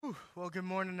Good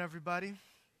morning, everybody.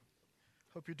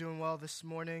 Hope you're doing well this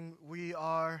morning. We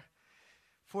are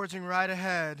forging right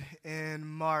ahead in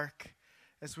Mark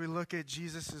as we look at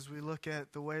Jesus, as we look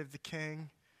at the way of the King,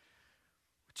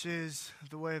 which is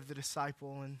the way of the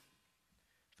disciple, and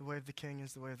the way of the King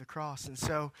is the way of the cross. And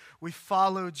so we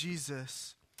follow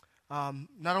Jesus.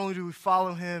 Not only do we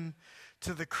follow him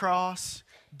to the cross,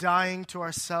 dying to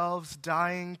ourselves,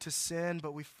 dying to sin,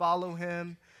 but we follow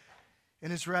him in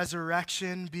his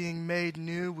resurrection, being made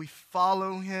new. We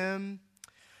follow him.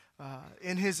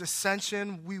 In his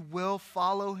ascension, we will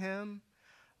follow him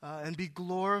and be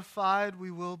glorified. We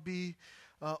will be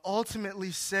ultimately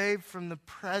saved from the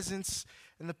presence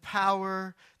and the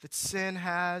power that sin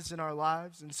has in our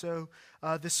lives. And so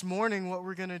this morning, what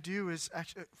we're going to do is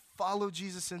actually follow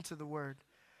Jesus into the Word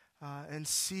and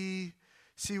see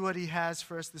what he has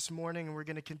for us this morning. And we're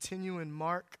going to continue in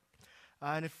Mark.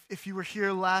 And if you were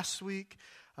here last week,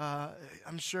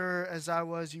 I'm sure as I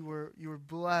was, you were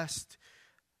blessed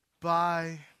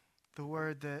by the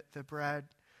word that Brad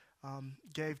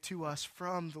gave to us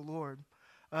from the Lord.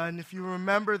 And if you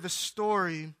remember the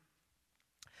story,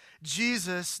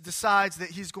 Jesus decides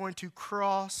that he's going to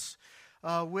cross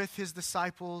with his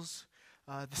disciples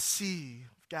the Sea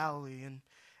of Galilee,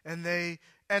 and they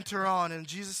enter on, and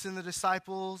Jesus and the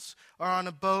disciples are on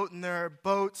a boat, and there are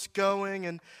boats going,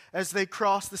 and as they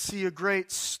cross the sea, a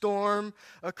great storm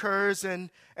occurs, and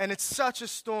it's such a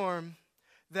storm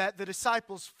that the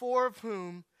disciples, four of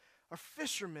whom are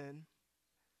fishermen,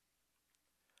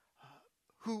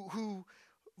 who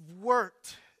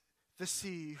worked the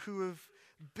sea, who have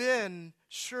been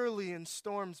surely in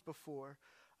storms before,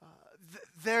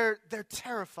 they're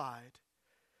terrified.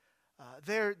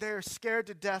 They're scared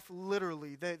to death,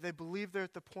 literally. They believe they're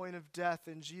at the point of death,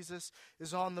 and Jesus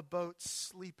is on the boat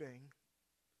sleeping.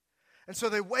 And so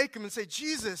they wake him and say,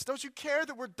 "Jesus, don't you care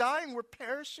that we're dying, we're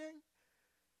perishing?"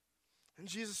 And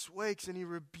Jesus wakes and he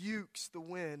rebukes the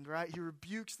wind, right? He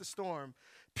rebukes the storm.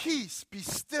 "Peace, be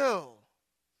still."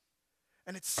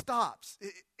 And it stops.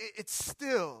 It's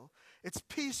still. It's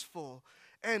peaceful.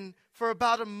 And for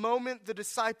about a moment, the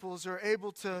disciples are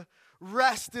able to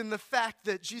rest in the fact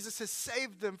that Jesus has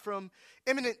saved them from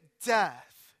imminent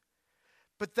death.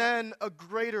 But then a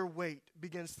greater weight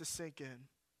begins to sink in.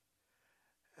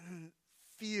 And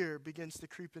fear begins to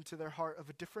creep into their heart of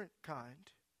a different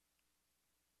kind.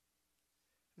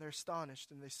 And they're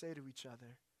astonished, and they say to each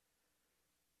other,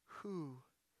 "Who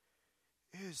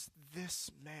is this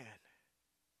man?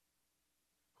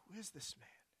 Who is this man?"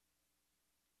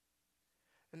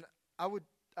 And I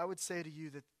would say to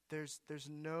you that there's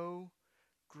no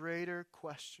greater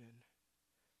question,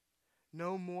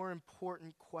 no more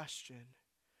important question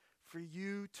for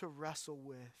you to wrestle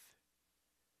with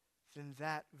than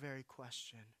that very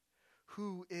question.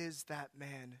 Who is that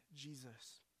man,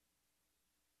 Jesus?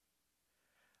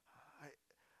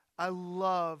 I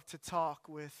love to talk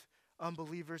with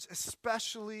unbelievers,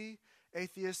 especially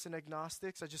atheists and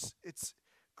agnostics. It's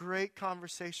great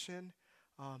conversation.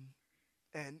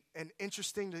 And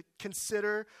interesting to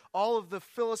consider all of the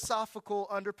philosophical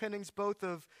underpinnings, both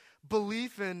of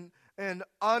belief and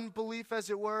unbelief, as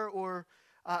it were, or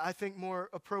I think more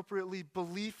appropriately,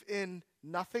 belief in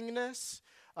nothingness.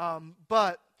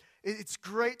 But it's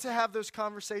great to have those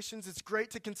conversations. It's great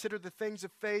to consider the things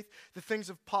of faith, the things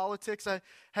of politics. I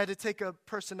had to take a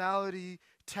personality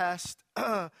test,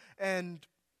 and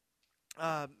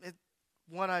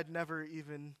one I'd never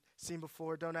even seen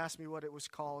before. Don't ask me what it was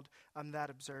called. I'm that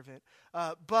observant.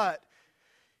 But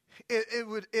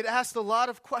it asked a lot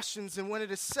of questions, and when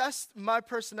it assessed my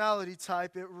personality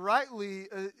type, it rightly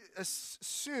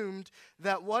assumed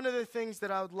that one of the things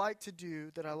that I like to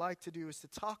do is to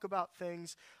talk about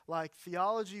things like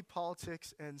theology,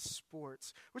 politics, and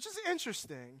sports, which is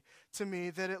interesting to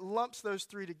me that it lumps those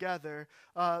three together,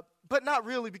 but not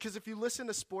really, because if you listen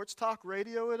to sports talk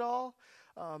radio at all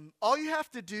you have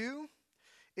to do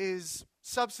is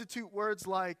substitute words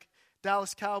like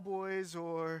Dallas Cowboys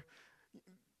or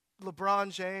LeBron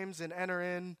James and enter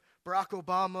in Barack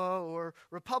Obama or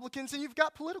Republicans, and you've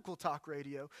got political talk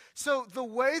radio. So the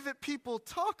way that people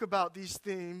talk about these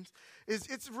themes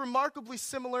it's remarkably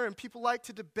similar, and people like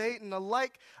to debate, and I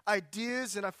like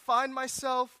ideas, and I find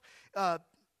myself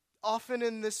often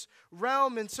in this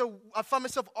realm, and so I find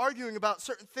myself arguing about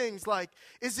certain things like,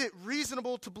 is it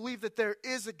reasonable to believe that there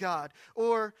is a God?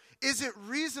 Or is it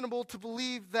reasonable to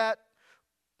believe that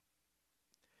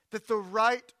the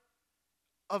right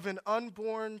of an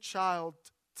unborn child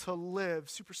to live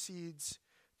supersedes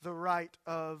the right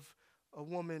of a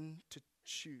woman to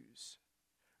choose?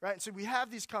 right? And so we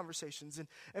have these conversations,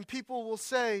 and people will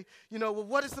say, well,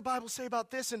 what does the Bible say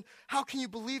about this? And how can you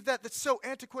believe that? That's so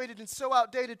antiquated and so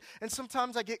outdated. And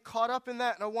sometimes I get caught up in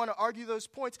that, and I want to argue those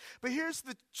points. But here's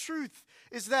the truth,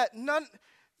 is that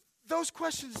those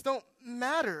questions don't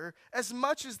matter as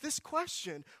much as this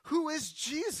question. Who is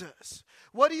Jesus?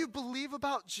 What do you believe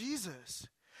about Jesus?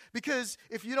 Because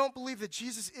if you don't believe that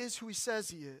Jesus is who he says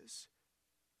he is,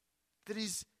 that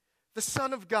he's the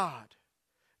Son of God,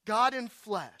 God in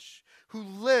flesh, who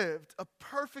lived a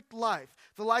perfect life,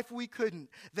 the life we couldn't,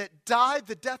 that died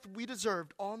the death we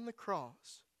deserved on the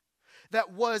cross,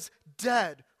 that was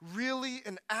dead, really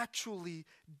and actually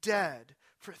dead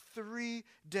for 3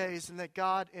 days, and that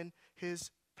God in his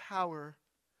power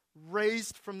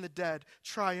raised from the dead,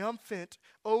 triumphant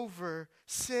over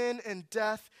sin and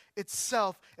death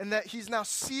itself, and that he's now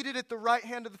seated at the right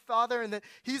hand of the Father, and that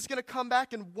he's going to come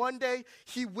back, and one day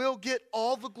he will get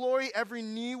all the glory. Every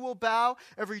knee will bow,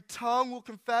 every tongue will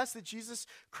confess that Jesus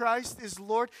Christ is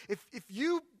Lord. If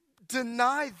you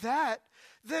deny that,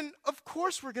 then of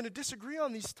course we're going to disagree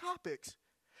on these topics.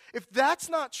 If that's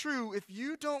not true, if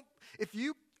you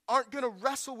aren't going to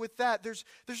wrestle with that, there's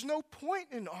no point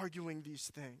in arguing these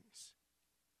things.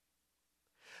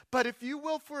 But if you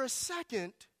will for a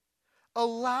second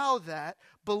allow that,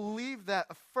 believe that,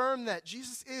 affirm that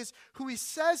Jesus is who he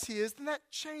says he is, then that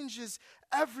changes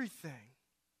everything.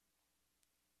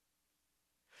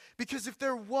 Because if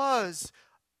there was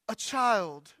a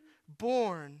child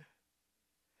born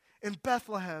in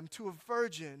Bethlehem to a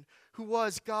virgin who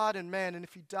was God and man, and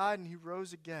if he died and he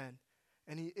rose again,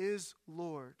 and he is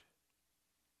Lord,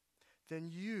 then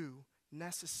you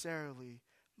necessarily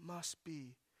must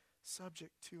be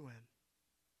subject to him.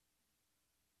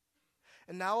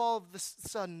 And now all of a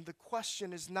sudden, the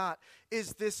question is not,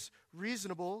 is this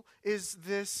reasonable? Is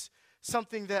this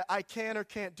something that I can or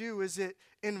can't do? Is it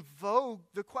in vogue?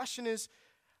 The question is,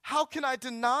 how can I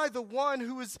deny the one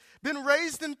who has been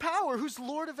raised in power, who's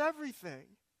Lord of everything?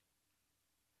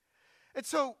 And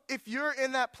so if you're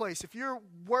in that place, if you're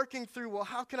working through,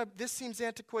 well, this seems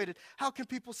antiquated. How can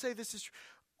people say this is true?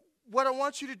 What I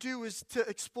want you to do is to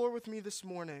explore with me this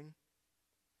morning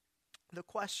the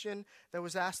question that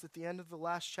was asked at the end of the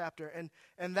last chapter.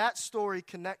 And that story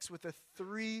connects with the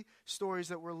 3 stories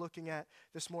that we're looking at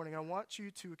this morning. I want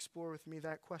you to explore with me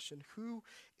that question. Who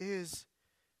is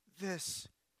this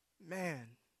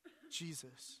man,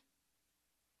 Jesus?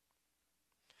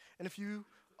 And if you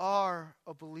are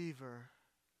a believer,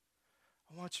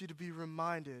 I want you to be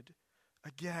reminded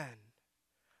again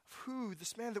of who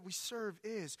this man that we serve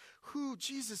is, who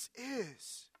Jesus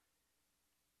is.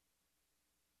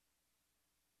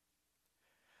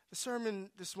 The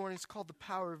sermon this morning is called The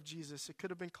Power of Jesus. It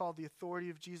could have been called The Authority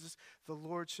of Jesus, The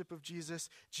Lordship of Jesus,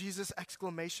 Jesus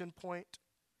exclamation point.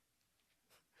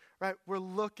 Right? We're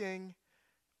looking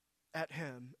at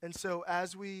him. And so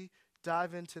as we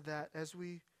dive into that, as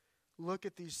we look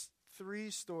at these 3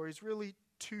 stories, really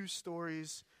 2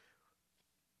 stories,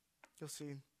 you'll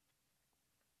see.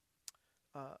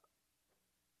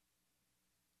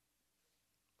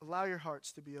 Allow your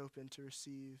hearts to be open to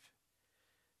receive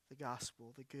the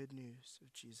gospel, the good news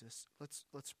of Jesus.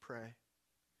 Let's pray.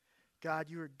 God,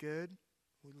 you are good.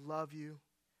 We love you.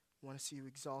 We want to see you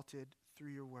exalted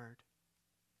through your word.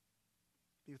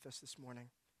 Be with us this morning.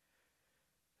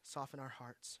 Soften our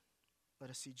hearts. Let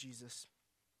us see Jesus.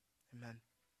 Amen.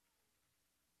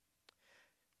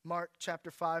 Mark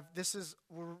chapter 5.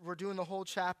 We're doing the whole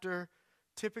chapter.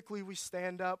 Typically we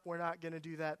stand up. We're not going to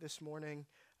do that this morning.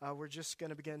 We're just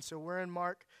going to begin. So we're in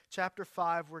Mark chapter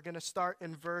 5. We're going to start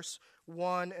in verse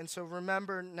 1. And so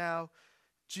remember now,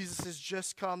 Jesus has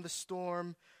just calmed the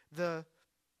storm. The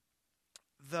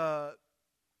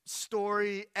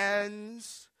story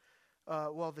ends.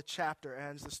 The chapter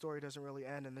ends. The story doesn't really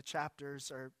end. And the chapters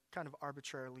are kind of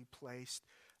arbitrarily placed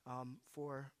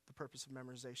for the purpose of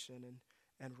memorization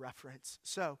and reference.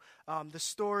 So the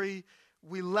story,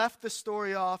 we left the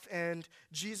story off, and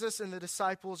Jesus and the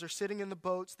disciples are sitting in the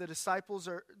boats. The disciples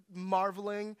are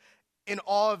marveling in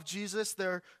awe of Jesus.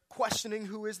 They're questioning,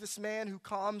 who is this man who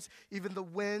calms even the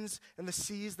winds and the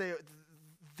seas?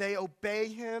 They obey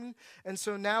him. And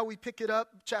so now we pick it up,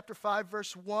 chapter 5,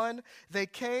 verse 1. They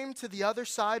came to the other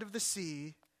side of the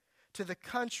sea, to the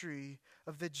country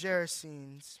of the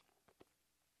Gerasenes.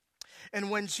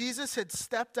 And when Jesus had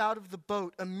stepped out of the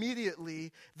boat,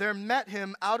 immediately there met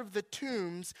him out of the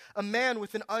tombs a man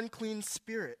with an unclean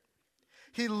spirit.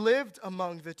 He lived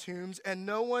among the tombs, and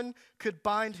no one could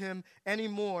bind him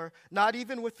anymore, not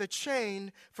even with a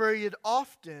chain, for he had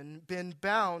often been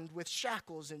bound with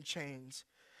shackles and chains.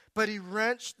 But he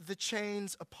wrenched the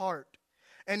chains apart,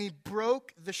 and he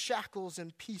broke the shackles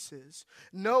in pieces.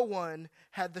 No one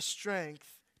had the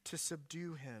strength to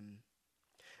subdue him.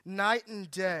 Night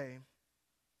and day,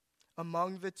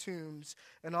 among the tombs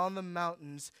and on the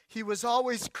mountains, he was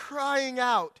always crying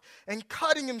out and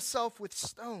cutting himself with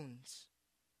stones.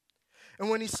 And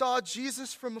when he saw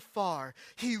Jesus from afar,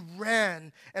 he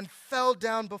ran and fell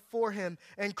down before him,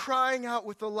 and crying out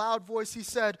with a loud voice, he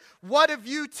said, "What have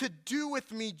you to do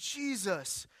with me,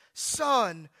 Jesus,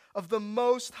 Son of the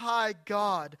Most High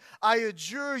God? I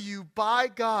adjure you by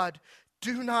God,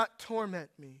 do not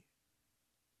torment me."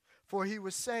 For he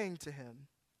was saying to him,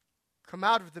 "Come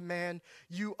out of the man,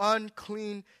 you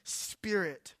unclean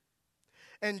spirit."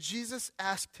 And Jesus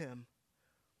asked him,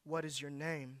 "What is your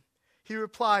name?" He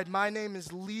replied, "My name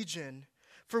is Legion,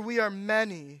 for we are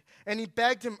many." And he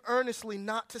begged him earnestly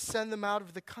not to send them out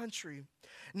of the country.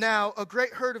 Now a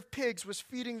great herd of pigs was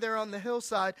feeding there on the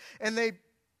hillside, and they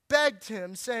begged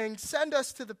him, saying, "Send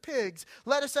us to the pigs,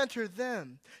 let us enter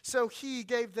them." So he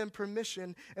gave them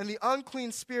permission, and the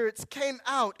unclean spirits came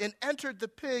out and entered the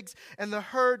pigs, and the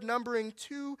herd, numbering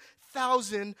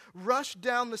 2,000, rushed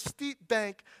down the steep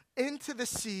bank into the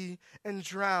sea and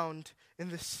drowned in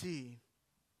the sea.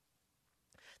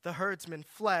 The herdsmen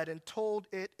fled and told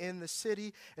it in the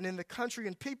city and in the country,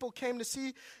 and people came to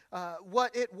see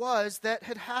what it was that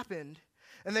had happened.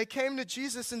 And they came to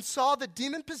Jesus and saw the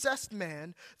demon-possessed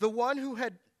man, the one who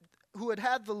had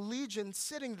the legion,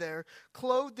 sitting there,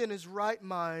 clothed in his right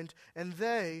mind, and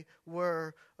they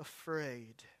were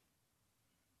afraid.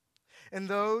 And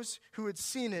those who had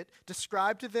seen it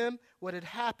described to them what had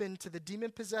happened to the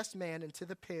demon-possessed man and to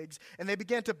the pigs, and they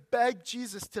began to beg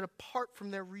Jesus to depart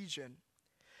from their region.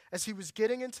 As he was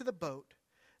getting into the boat,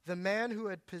 the man who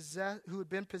had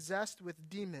been possessed with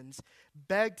demons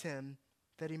begged him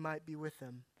that he might be with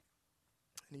him.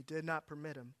 And he did not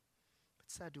permit him, but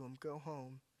said to him, "Go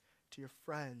home to your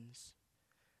friends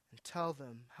and tell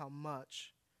them how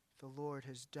much the Lord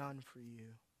has done for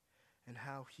you and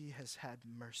how he has had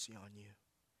mercy on you."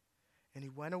 And he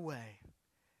went away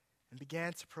and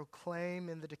began to proclaim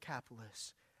in the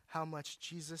Decapolis how much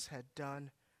Jesus had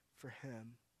done for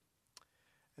him.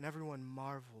 And everyone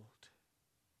marveled.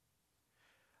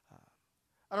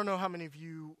 I don't know how many of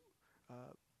you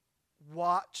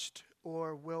watched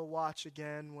or will watch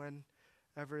again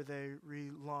whenever they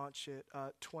relaunch it,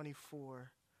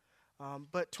 24.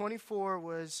 But 24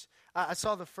 was, I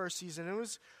saw the first season. It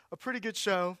was a pretty good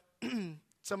show.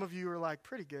 Some of you are like,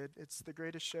 pretty good. It's the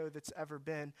greatest show that's ever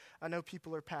been. I know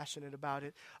people are passionate about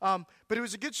it. But it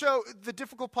was a good show. The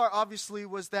difficult part, obviously,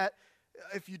 was that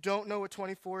if you don't know what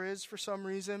 24 is for some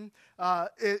reason,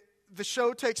 the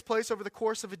show takes place over the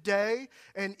course of a day,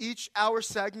 and each hour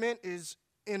segment is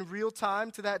in real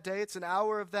time to that day. It's an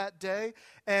hour of that day,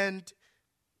 and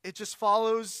it just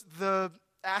follows the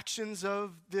actions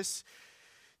of this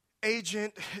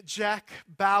agent, Jack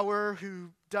Bauer,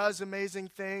 who does amazing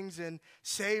things and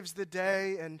saves the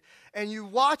day, and you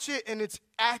watch it, and it's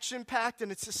action-packed, and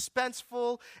it's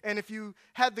suspenseful, and if you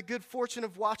had the good fortune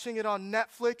of watching it on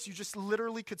Netflix, you just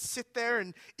literally could sit there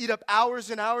and eat up hours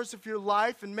and hours of your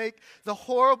life and make the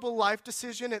horrible life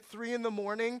decision at 3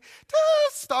 a.m. to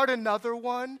start another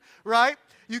one, right?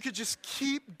 You could just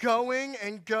keep going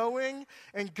and going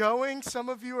and going. Some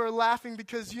of you are laughing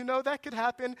because you know that could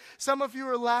happen. Some of you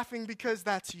are laughing because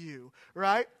that's you,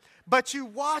 right? But you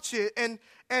watch it, and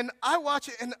I watch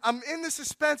it, and I'm in the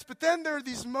suspense, but then there are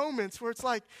these moments where it's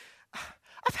like,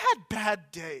 I've had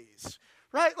bad days,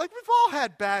 right? Like, we've all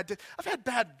had bad days. I've had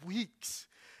bad weeks.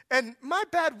 And my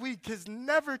bad week has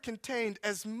never contained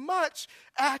as much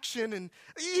action, and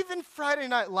even Friday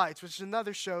Night Lights, which is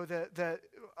another show that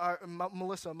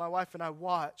Melissa, my wife, and I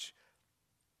watch.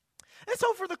 It's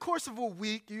over the course of a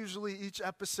week, usually each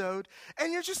episode,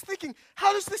 and you're just thinking,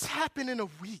 how does this happen in a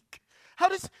week? How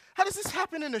does this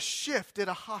happen in a shift at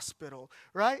a hospital,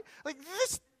 right? Like,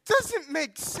 this doesn't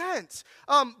make sense.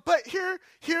 But here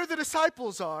the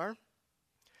disciples are,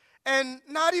 and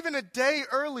not even a day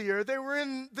earlier, they were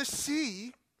in the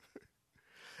sea,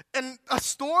 and a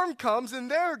storm comes, and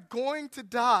they're going to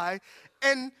die,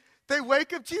 and they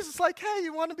wake up Jesus like, "Hey,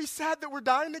 you want to be sad that we're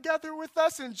dying together with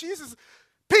us?" And Jesus,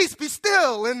 "Peace, be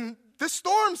still," and the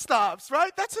storm stops,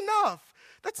 right? That's enough.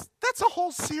 That's a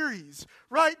whole series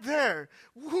right there.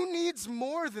 Who needs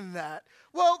more than that?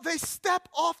 Well, they step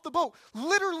off the boat,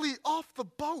 literally off the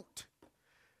boat.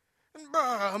 And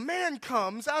a man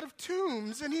comes out of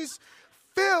tombs, and he's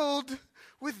filled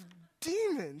with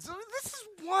demons. This is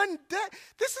one day.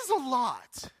 This is a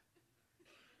lot.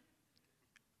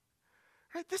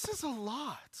 Right? This is a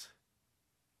lot.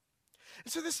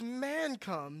 And so this man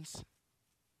comes,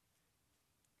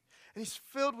 and he's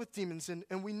filled with demons.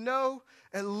 And we know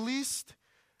at least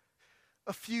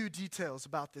a few details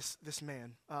about this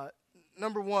man.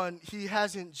 Number one, he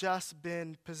hasn't just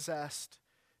been possessed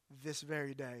this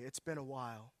very day. It's been a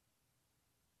while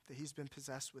that he's been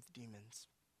possessed with demons.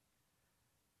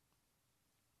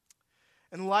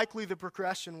 And likely the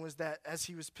progression was that as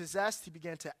he was possessed, he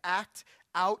began to act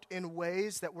out in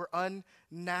ways that were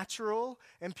unnatural,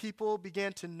 and people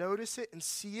began to notice it and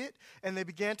see it, and they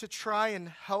began to try and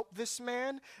help this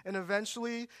man, and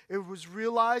eventually it was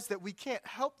realized that we can't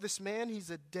help this man, he's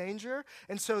a danger,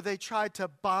 and so they tried to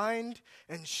bind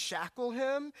and shackle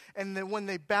him, and then when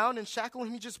they bound and shackled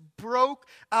him, he just broke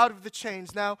out of the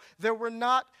chains. Now, there were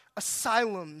not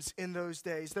asylums in those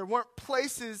days. There weren't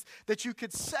places that you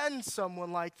could send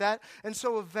someone like that, and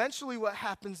so eventually what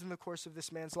happens in the course of this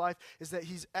man's life is that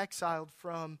he's exiled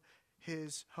from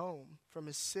his home, from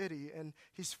his city, and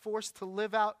he's forced to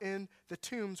live out in the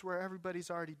tombs where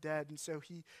everybody's already dead, and so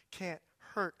he can't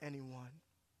hurt anyone.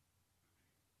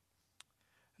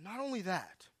 Not only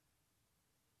that,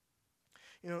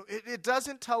 it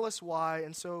doesn't tell us why,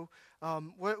 and so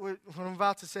what I'm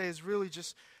about to say is really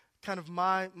just kind of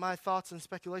my thoughts and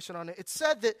speculation on it. It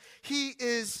said that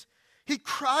he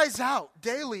cries out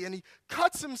daily and he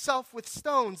cuts himself with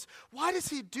stones. Why does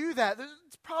he do that?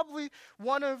 It's probably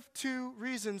one of two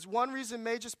reasons. One reason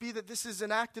may just be that this is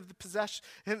an act of the possession,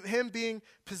 him being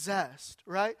possessed,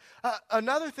 right?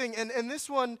 Another thing, and this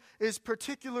one is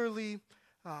particularly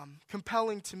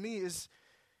compelling to me, is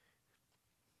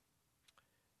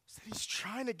that he's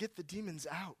trying to get the demons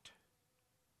out,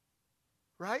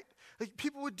 right? Like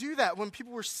people would do that when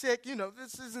people were sick.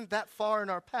 This isn't that far in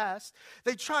our past.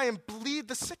 They try and bleed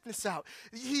the sickness out.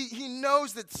 He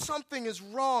knows that something is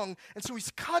wrong, and so he's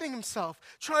cutting himself,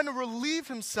 trying to relieve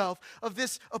himself of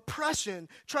this oppression,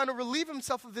 trying to relieve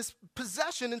himself of this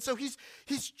possession, and so he's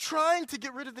trying to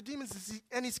get rid of the demons,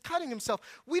 and he's cutting himself.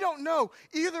 We don't know.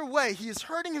 Either way, he is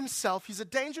hurting himself. He's a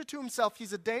danger to himself.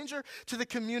 He's a danger to the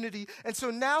community, and so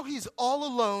now he's all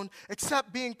alone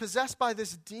except being possessed by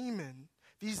this demon.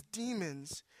 These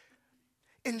demons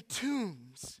in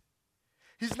tombs.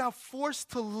 He's now forced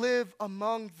to live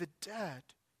among the dead.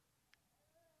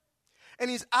 And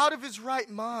he's out of his right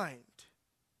mind.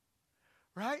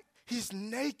 Right? He's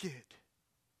naked.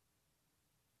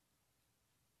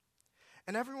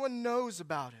 And everyone knows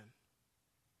about him.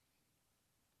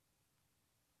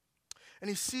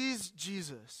 And he sees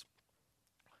Jesus.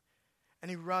 And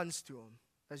he runs to him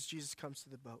as Jesus comes to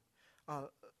the boat.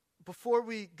 Before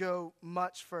we go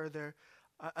much further,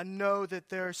 I know that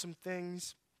there are some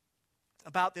things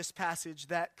about this passage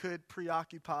that could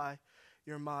preoccupy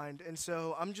your mind. And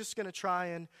so I'm just going to try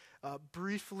and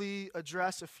briefly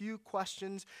address a few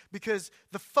questions, because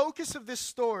the focus of this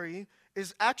story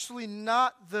is actually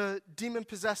not the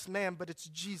demon-possessed man, but it's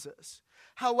Jesus.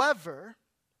 However,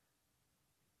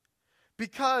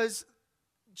 because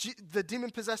the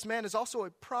demon-possessed man is also a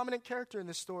prominent character in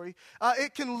this story,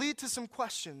 it can lead to some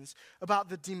questions about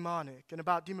the demonic and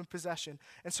about demon possession.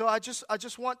 And so I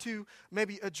just want to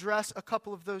maybe address a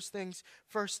couple of those things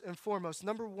first and foremost.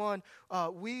 Number one,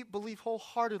 we believe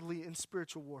wholeheartedly in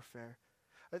spiritual warfare.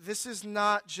 This is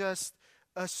not just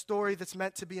a story that's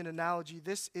meant to be an analogy.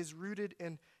 This is rooted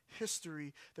in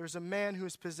history. There's a man who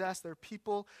is possessed. There are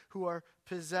people who are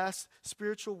possessed.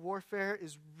 Spiritual warfare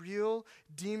is real.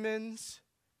 Demons,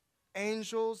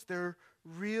 angels, they're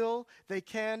real. They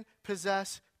can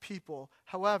possess people.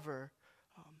 However,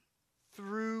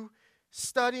 through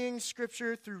studying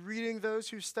Scripture, through reading those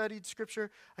who studied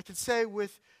Scripture, I can say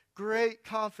with great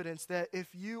confidence that if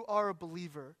you are a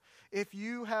believer, if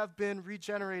you have been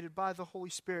regenerated by the Holy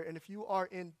Spirit, and if you are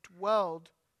indwelled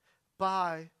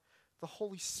by the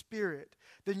Holy Spirit,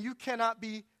 then you cannot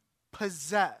be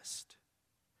possessed.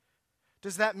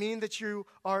 Does that mean that you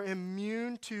are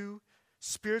immune to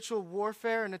spiritual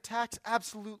warfare and attacks?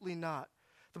 Absolutely not.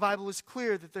 The Bible is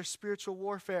clear that there's spiritual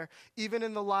warfare even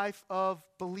in the life of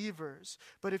believers.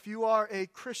 But if you are a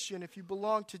Christian, if you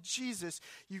belong to Jesus,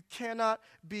 you cannot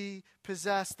be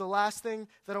possessed. The last thing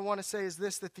that I want to say is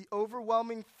this, that the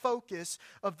overwhelming focus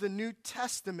of the New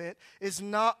Testament is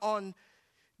not on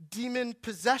demon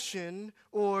possession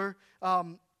or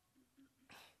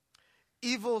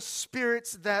evil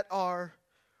spirits that are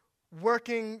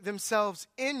working themselves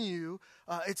in you.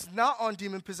 It's not on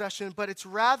demon possession, but it's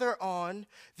rather on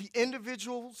the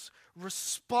individual's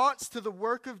response to the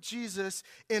work of Jesus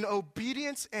in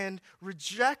obedience and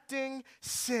rejecting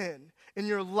sin in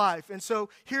your life. And so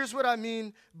here's what I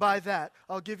mean by that.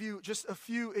 I'll give you just a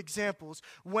few examples.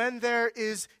 When there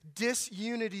is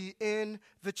disunity in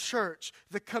the church,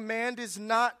 the command is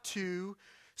not to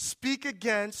speak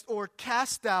against or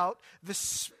cast out the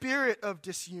spirit of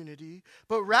disunity,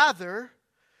 but rather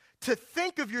to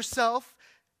think of yourself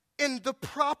in the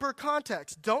proper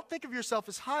context. Don't think of yourself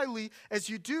as highly as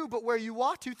you do, but where you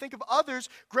ought to. Think of others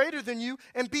greater than you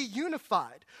and be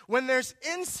unified. When there's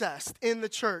incest in the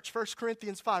church, 1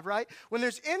 Corinthians 5, right? When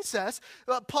there's incest,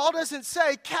 Paul doesn't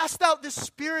say, cast out this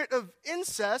spirit of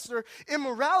incest or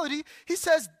immorality. He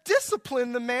says,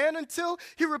 discipline the man until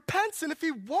he repents, and if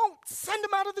he won't, send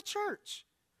him out of the church.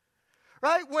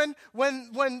 Right? When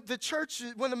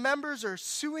the members are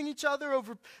suing each other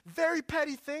over very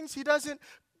petty things, he doesn't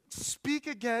speak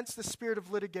against the spirit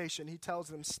of litigation. He tells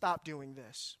them, stop doing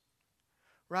this.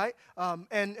 Right?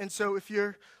 And so if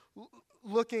you're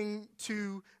looking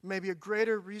to maybe a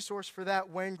greater resource for that,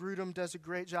 Wayne Grudem does a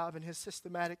great job in his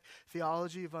systematic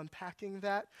theology of unpacking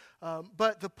that.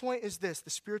 But the point is this: the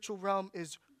spiritual realm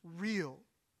is real.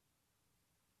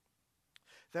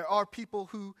 There are people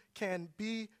who can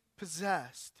be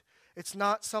possessed. It's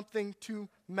not something to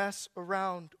mess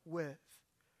around with.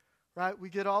 Right? We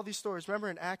get all these stories. Remember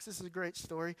in Acts, this is a great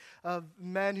story of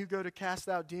men who go to cast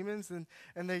out demons, and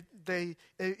they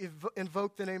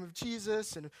invoke the name of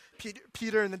Jesus, and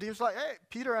Peter and the demons are like, hey,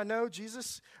 Peter, I know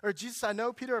Jesus, or Jesus I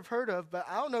know, Peter I've heard of, but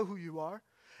I don't know who you are.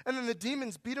 And then the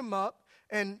demons beat him up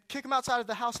and kick him outside of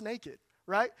the house naked,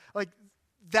 right? Like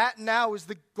that now is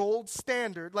the gold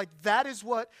standard. Like that is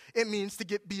what it means to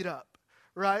get beat up.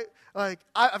 Right? Like,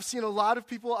 I've seen a lot of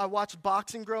people. I watched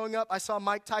boxing growing up. I saw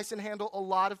Mike Tyson handle a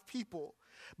lot of people.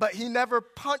 But he never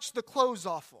punched the clothes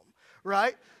off them.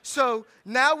 Right? So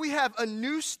now we have a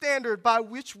new standard by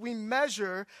which we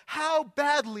measure how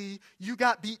badly you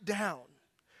got beat down.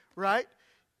 Right?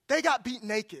 They got beat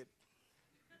naked.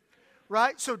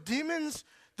 Right? So demons,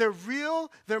 they're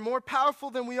real. They're more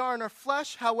powerful than we are in our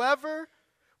flesh. However,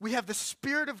 we have the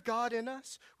Spirit of God in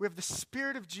us. We have the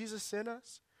Spirit of Jesus in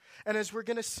us. And as we're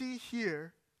going to see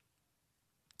here,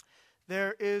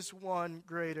 there is one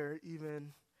greater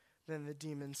even than the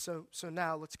demons. So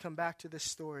now let's come back to this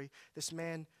story. This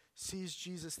man sees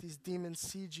Jesus. These demons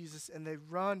see Jesus, and they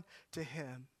run to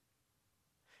him.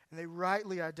 And they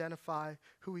rightly identify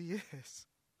who he is.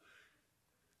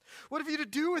 What have you to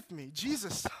do with me,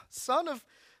 Jesus, Son of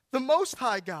the Most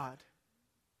High God?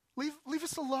 Leave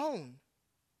us alone.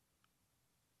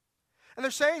 And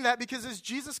they're saying that because as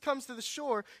Jesus comes to the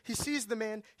shore, he sees the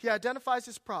man, he identifies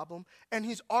his problem, and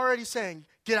he's already saying,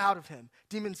 get out of him.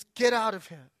 Demons, get out of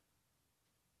him.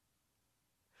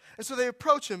 And so they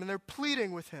approach him, and they're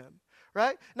pleading with him,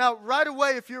 right? Now, right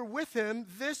away, if you're with him,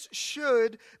 this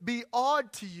should be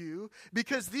odd to you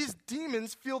because these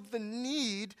demons feel the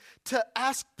need to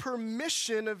ask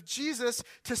permission of Jesus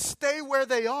to stay where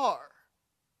they are.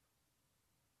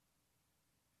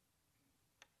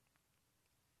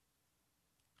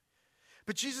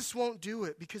 But Jesus won't do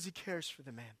it because he cares for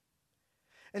the man.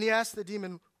 And he asks the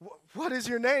demon, what is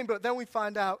your name? But then we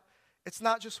find out it's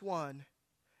not just one.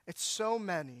 It's so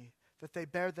many that they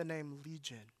bear the name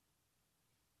Legion.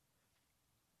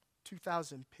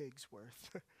 2,000 pigs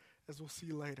worth, as we'll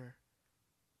see later.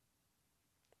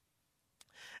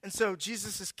 And so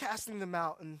Jesus is casting them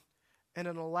out, and in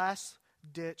a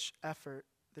last-ditch effort,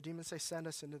 the demons say, send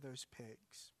us into those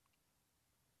pigs.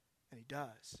 And he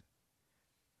does.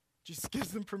 Jesus gives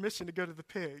them permission to go to the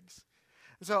pigs.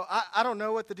 And so I don't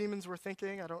know what the demons were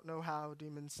thinking. I don't know how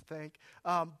demons think.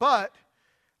 But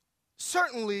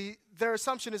certainly their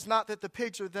assumption is not that the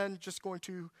pigs are then just going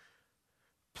to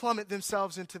plummet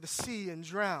themselves into the sea and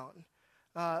drown.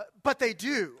 But they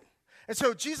do. And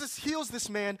so Jesus heals this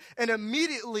man, and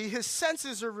immediately his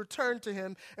senses are returned to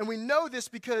him. And we know this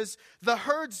because the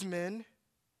herdsman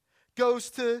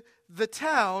goes to the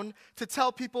town to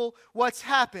tell people what's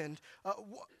happened.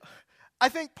 I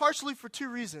think partially for two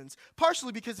reasons.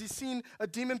 Partially because he's seen a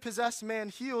demon-possessed man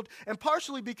healed, and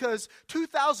partially because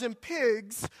 2,000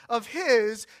 pigs of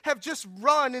his have just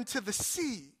run into the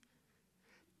sea.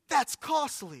 That's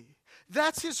costly.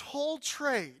 That's his whole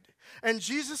trade. And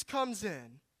Jesus comes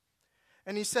in,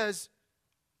 and he says,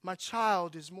 my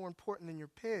child is more important than your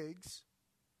pigs.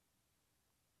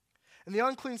 And the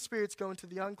unclean spirits go into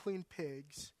the unclean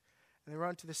pigs, and they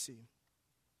run to the sea.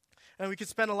 And we could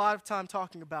spend a lot of time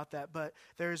talking about that, but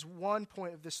there is one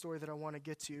point of this story that I want to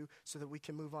get to so that we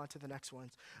can move on to the next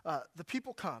ones. The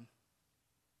people come,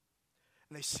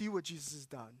 and they see what Jesus has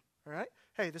done, all right?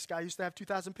 Hey, this guy used to have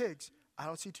 2,000 pigs. I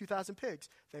don't see 2,000 pigs.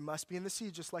 They must be in the sea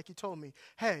just like he told me.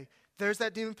 Hey, there's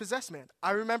that demon-possessed man.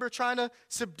 I remember trying to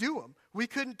subdue him. We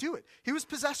couldn't do it. He was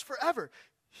possessed forever.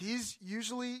 He's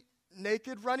usually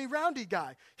naked, runny, roundy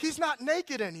guy. He's not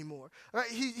naked anymore. Right?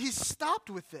 He's stopped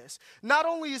with this. Not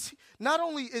only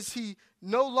is he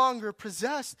no longer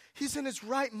possessed, he's in his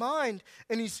right mind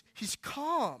and he's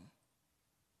calm.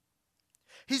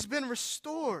 He's been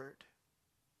restored.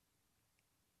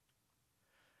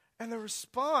 And the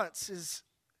response is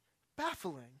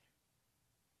baffling.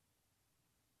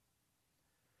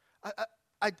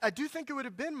 I do think it would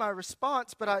have been my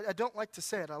response, but I don't like to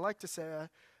say it. I like to say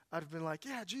I'd have been like,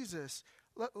 yeah, Jesus,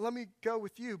 let me go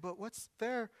with you. But what's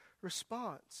their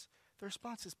response? Their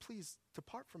response is, please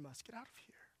depart from us. Get out of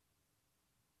here.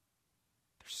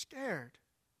 They're scared.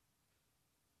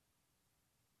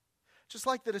 Just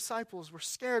like the disciples were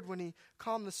scared when he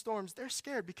calmed the storms, they're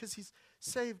scared because he's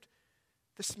saved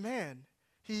this man.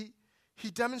 He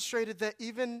demonstrated that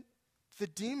even the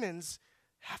demons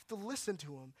have to listen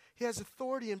to him. He has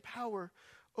authority and power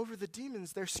over the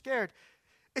demons. They're scared.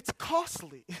 It's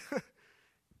costly.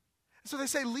 So they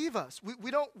say, leave us. We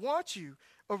don't want you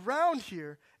around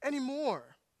here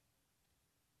anymore.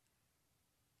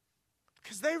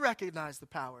 Because they recognize the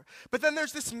power. But then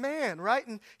there's this man, right?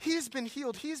 And he's been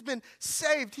healed. He's been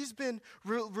saved. He's been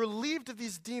relieved of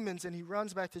these demons. And he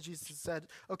runs back to Jesus and said,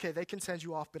 okay, they can send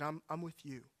you off, but I'm with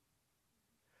you.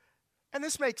 And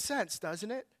this makes sense, doesn't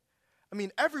it? I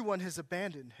mean, everyone has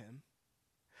abandoned him.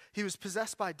 He was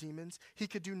possessed by demons. He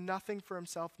could do nothing for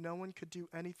himself. No one could do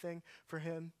anything for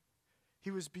him.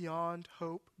 He was beyond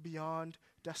hope, beyond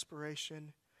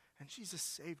desperation, and Jesus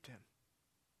saved him.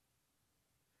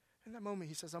 In that moment,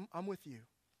 he says, I'm with you.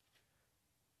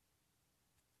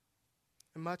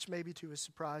 And much maybe to his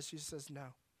surprise, Jesus says,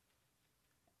 no.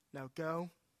 Now go,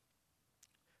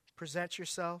 present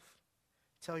yourself,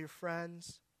 tell your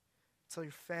friends, tell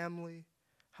your family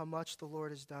how much the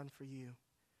Lord has done for you and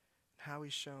how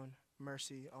he's shown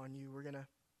mercy on you. We're going to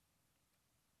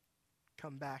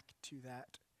come back to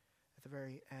that at the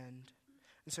very end.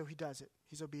 And so he does it.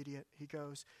 He's obedient. He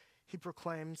goes. He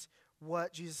proclaims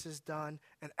what Jesus has done,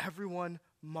 and everyone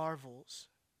marvels.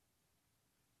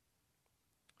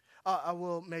 I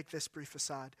will make this brief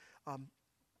aside. A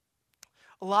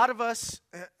lot of us,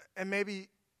 and maybe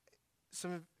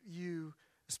some of you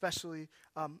especially,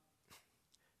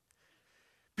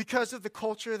 because of the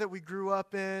culture that we grew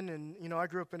up in, and, I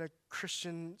grew up in a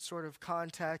Christian sort of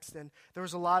context, and there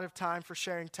was a lot of time for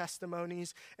sharing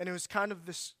testimonies, and it was kind of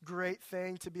this great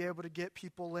thing to be able to get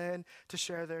people in to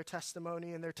share their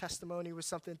testimony, and their testimony was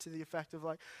something to the effect of,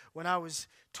 like, when I was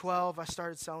 12, I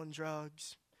started selling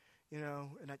drugs,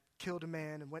 and I killed a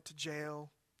man and went to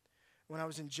jail. When I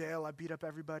was in jail, I beat up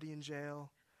everybody in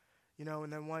jail,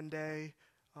 and then one day,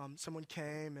 someone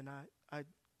came, and I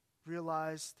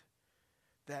realized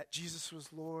that Jesus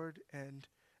was Lord, and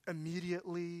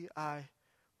immediately I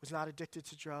was not addicted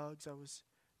to drugs. I was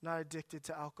not addicted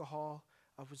to alcohol.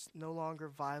 I was no longer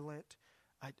violent.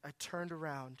 I turned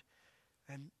around,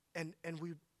 and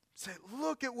we say,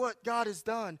 look at what God has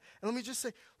done. And let me just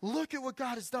say, look at what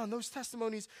God has done. Those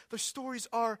testimonies, those stories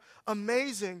are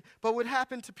amazing. But what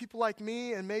happened to people like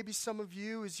me and maybe some of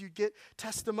you is you get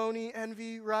testimony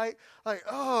envy, right? Like,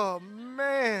 oh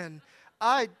man,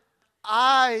 I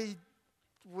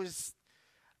was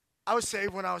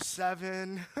saved when I was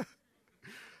 7.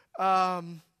 I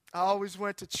always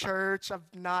went to church. I've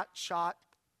not shot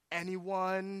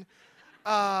anyone.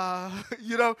 And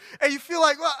you feel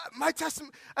like, well, my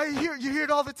testimony, you hear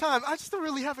it all the time. I just don't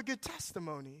really have a good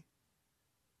testimony.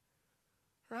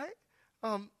 Right?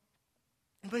 But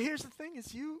here's the thing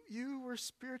is you were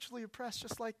spiritually oppressed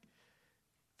just like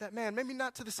that man. Maybe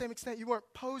not to the same extent. You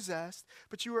weren't possessed,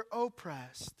 but you were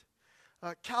oppressed.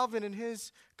 Calvin, in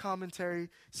his commentary,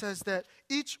 says that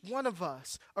each one of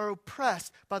us are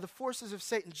oppressed by the forces of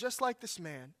Satan, just like this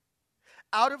man,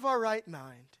 out of our right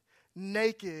mind,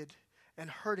 naked and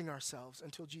hurting ourselves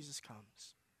until Jesus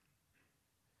comes.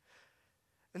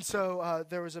 And so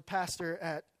there was a pastor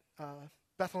at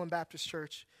Bethlehem Baptist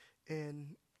Church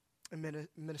in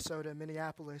Minnesota,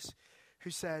 Minneapolis,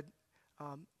 who said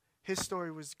his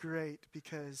story was great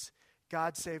because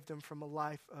God saved him from a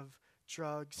life of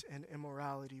drugs and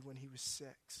immorality when he was 6.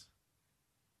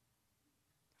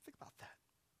 Think about that.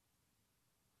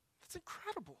 That's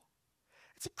incredible.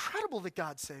 It's incredible that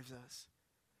God saves us.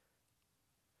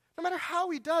 No matter how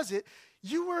he does it,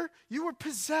 you were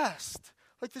possessed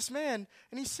like this man,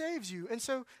 and he saves you. And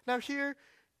so now here's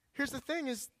the thing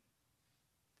is,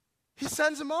 he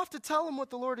sends him off to tell him what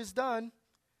the Lord has done,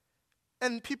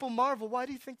 and people marvel. Why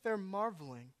do you think they're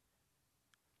marveling?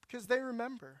 Because they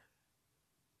remember.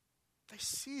 They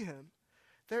see him.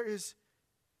 There is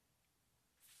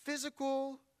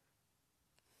physical,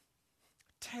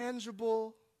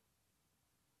 tangible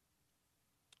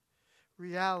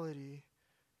reality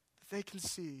that they can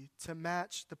see to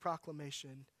match the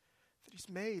proclamation that he's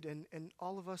made. And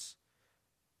all of us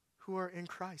who are in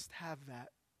Christ have that,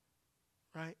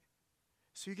 right?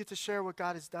 So you get to share what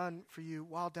God has done for you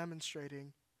while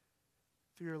demonstrating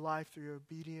through your life, through your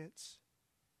obedience,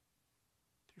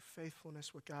 through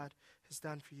faithfulness, what God has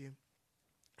done for you.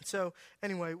 And so,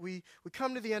 anyway, we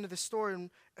come to the end of the story, and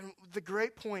the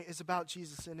great point is about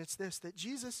Jesus, and it's this, that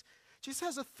Jesus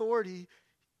has authority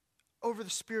over the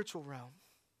spiritual realm.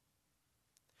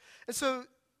 And so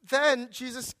then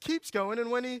Jesus keeps going, and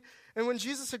when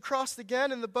Jesus had crossed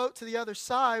again in the boat to the other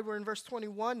side, we're in verse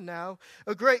 21 now,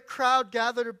 a great crowd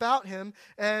gathered about him,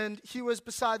 and he was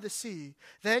beside the sea.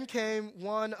 Then came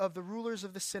one of the rulers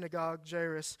of the synagogue,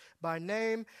 Jairus by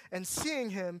name, and seeing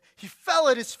him, he fell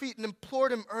at his feet and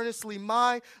implored him earnestly,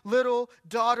 "My little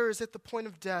daughter is at the point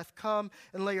of death. Come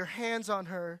and lay your hands on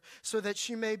her, so that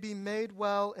she may be made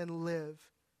well and live."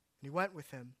 And he went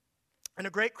with him. And a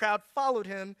great crowd followed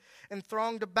him and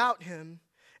thronged about him.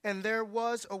 And there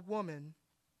was a woman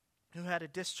who had a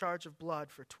discharge of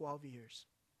blood for 12 years,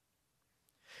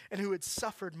 and who had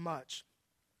suffered much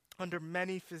under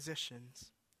many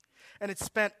physicians, and had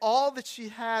spent all that she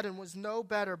had and was no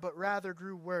better, but rather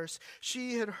grew worse.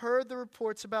 She had heard the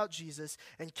reports about Jesus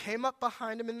and came up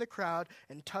behind him in the crowd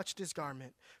and touched his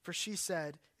garment. For she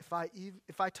said, if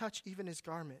I touch even his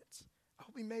garments, I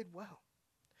will be made well.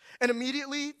 And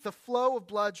immediately the flow of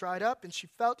blood dried up, and she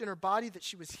felt in her body that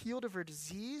she was healed of her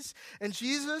disease. And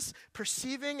Jesus,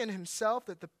 perceiving in himself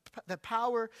that the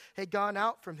power had gone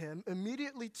out from him,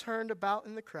 immediately turned about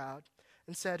in the crowd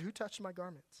and said, "Who touched my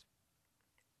garments?"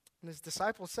 And his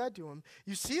disciples said to him,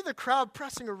 "You see the crowd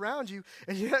pressing around you,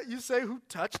 and yet you say, 'Who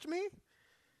touched me?'"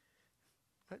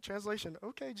 That translation,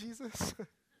 "Okay, Jesus."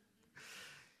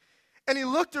 And he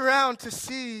looked around to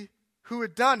see who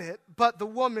had done it, but the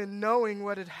woman, knowing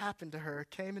what had happened to her,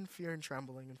 came in fear and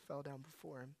trembling and fell down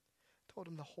before him, told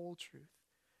him the whole truth.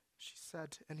 He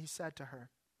said to her,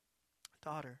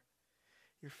 "Daughter,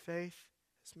 your faith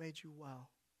has made you well.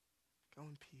 Go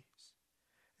in peace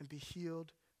and be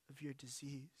healed of your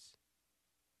disease."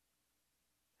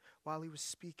 While he was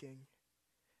speaking,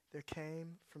 there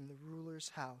came from the ruler's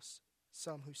house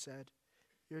some who said,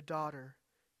 "Your daughter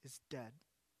is dead.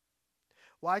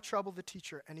 Why trouble the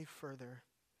teacher any further?"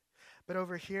 But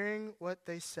overhearing what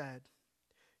they said,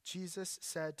 Jesus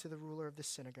said to the ruler of the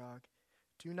synagogue,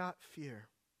 "Do not fear,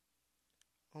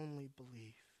 only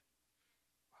believe."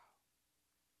 Wow.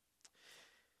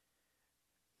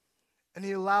 And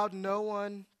he allowed no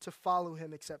one to follow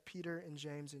him except Peter and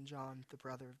James and John, the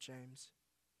brother of James.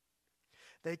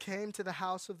 They came to the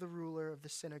house of the ruler of the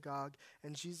synagogue,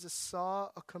 and Jesus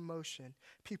saw a commotion,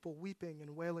 people weeping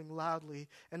and wailing loudly.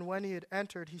 And when he had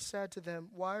entered, he said to them,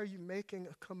 "Why are you making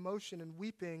a commotion and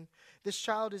weeping? This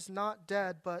child is not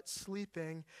dead, but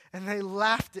sleeping." And they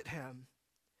laughed at him.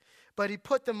 But he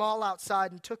put them all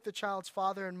outside and took the child's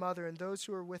father and mother and those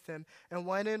who were with him and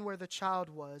went in where the child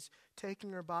was.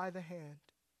 Taking her by the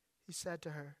hand, he said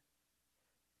to her,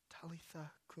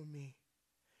 "Talitha cumi,"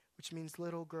 which means,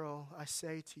 "Little girl, I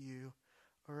say to you,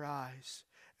 arise."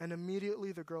 And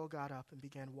immediately the girl got up and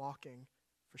began walking,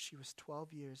 for she was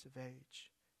 12 years of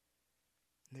age.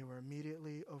 And they were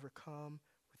immediately overcome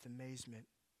with amazement.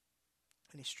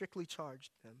 And he strictly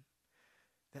charged them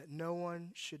that no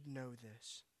one should know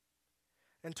this,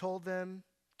 and told them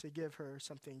to give her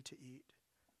something to eat.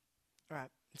 All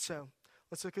right, so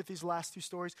let's look at these last two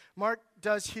stories. Mark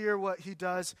does here what he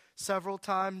does several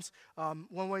times.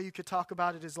 One way you could talk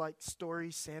about it is like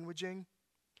story sandwiching.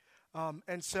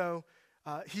 And so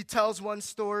he tells one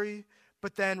story,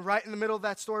 but then right in the middle of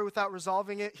that story, without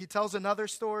resolving it, he tells another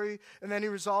story, and then he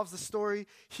resolves the story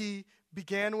he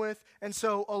began with. And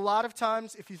so a lot of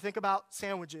times, if you think about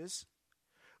sandwiches,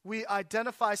 we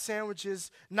identify sandwiches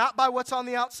not by what's on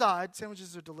the outside.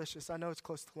 Sandwiches are delicious. I know it's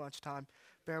close to lunchtime.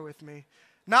 Bear with me.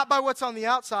 Not by what's on the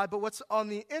outside, but what's on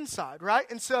the inside, right?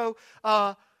 And so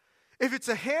if it's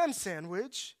a ham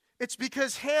sandwich, it's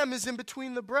because ham is in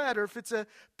between the bread. Or if it's a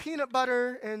peanut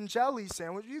butter and jelly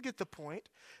sandwich, you get the point.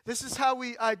 This is how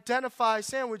we identify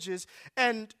sandwiches.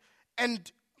 And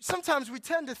sometimes we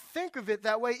tend to think of it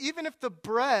that way, even if the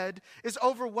bread is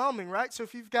overwhelming, right? So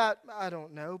if you've got, I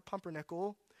don't know,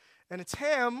 pumpernickel, and it's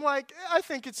ham, like, I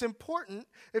think it's important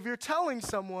if you're telling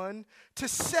someone to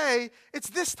say it's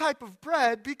this type of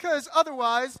bread, because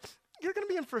otherwise you're going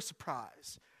to be in for a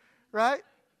surprise, right?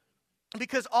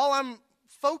 Because all I'm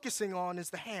focusing on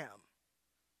is the ham,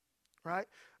 right?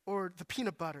 Or the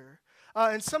peanut butter.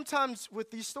 And sometimes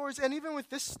with these stories, and even with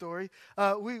this story,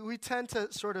 we tend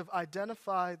to sort of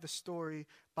identify the story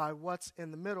by what's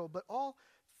in the middle. But all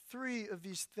three of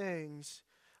these things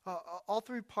All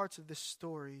three parts of this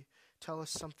story tell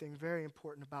us something very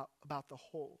important about the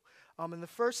whole. And the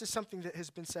first is something that has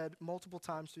been said multiple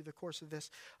times through the course of this.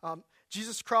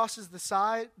 Jesus crosses the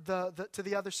side, to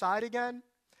the other side again.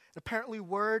 Apparently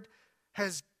word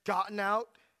has gotten out.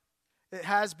 It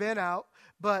has been out,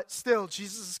 but still,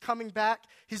 Jesus is coming back.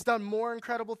 He's done more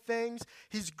incredible things.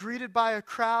 He's greeted by a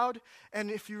crowd,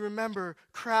 and if you remember,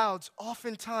 crowds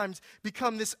oftentimes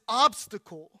become this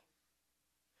obstacle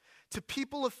to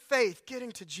people of faith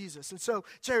getting to Jesus. And so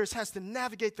Jairus has to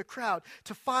navigate the crowd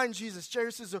to find Jesus.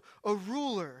 Jairus is a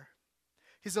ruler.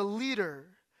 He's a leader.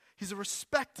 He's a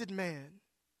respected man.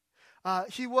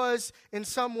 He was, in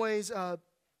some ways,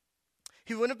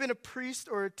 he wouldn't have been a priest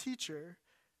or a teacher,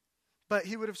 but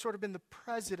he would have sort of been the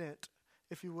president,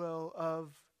 if you will,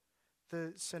 of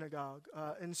the synagogue.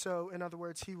 And so, in other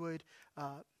words, he would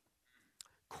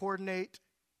coordinate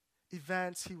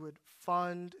events. He would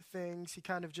fund things. He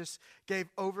kind of just gave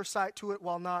oversight to it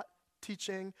while not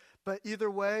teaching. But either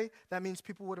way, that means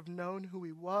people would have known who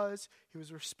he was. He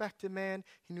was a respected man.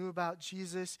 He knew about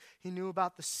Jesus. He knew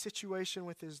about the situation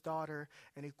with his daughter,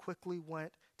 and he quickly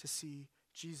went to see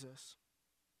Jesus.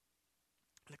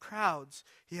 The crowds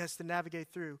he has to navigate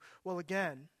through. Well,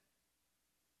 again,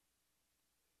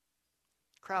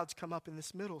 crowds come up in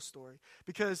this middle story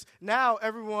because now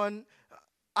everyone,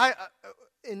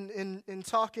 in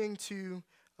talking to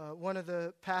one of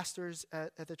the pastors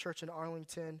at the church in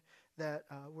Arlington that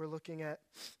we're looking at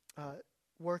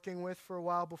working with for a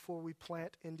while before we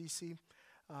plant in DC,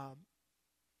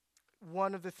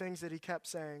 one of the things that he kept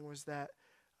saying was that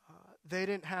they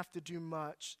didn't have to do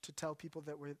much to tell people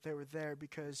that they were there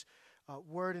because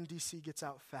word in D.C. gets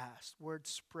out fast. Word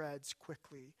spreads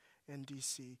quickly in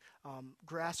D.C.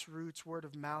 Grassroots word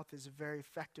of mouth is a very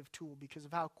effective tool because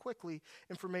of how quickly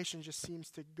information just seems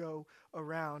to go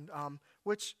around,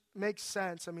 which makes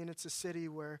sense. I mean, it's a city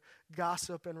where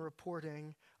gossip and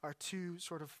reporting are two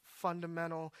sort of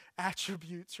fundamental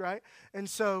attributes, right? And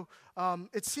so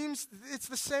it seems it's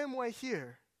the same way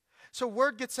here. So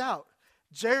word gets out.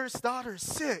 Jairus' daughter is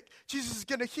sick. Jesus is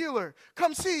going to heal her.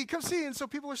 Come see, come see. And so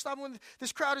people are stopping. When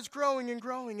this crowd is growing and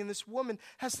growing, and this woman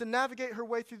has to navigate her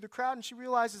way through the crowd, and she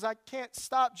realizes, I can't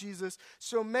stop Jesus,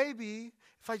 so maybe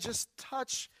if I just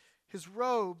touch his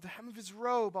robe, the hem of his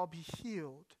robe, I'll be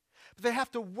healed. But they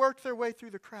have to work their way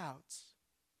through the crowds.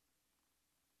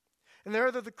 And there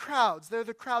are the crowds. There are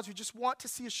the crowds who just want to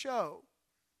see a show.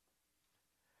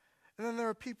 And then there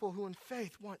are people who in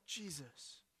faith want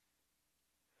Jesus.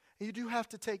 You do have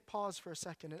to take pause for a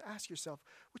second and ask yourself,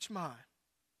 which am I?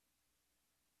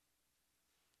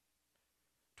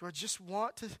 Do I just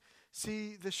want to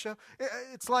see the show?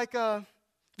 It's like The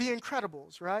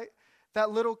Incredibles, right? That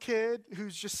little kid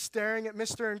who's just staring at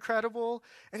Mr. Incredible,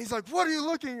 and he's like, what do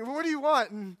you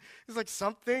want? And he's like,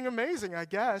 something amazing, I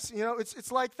guess. You know,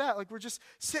 it's like that. Like we're just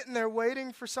sitting there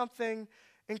waiting for something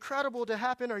incredible to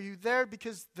happen. Are you there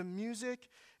because the music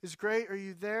is great? Are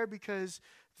you there because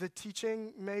the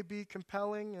teaching may be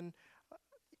compelling? And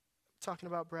talking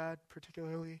about Brad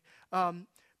particularly. Or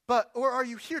are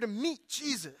you here to meet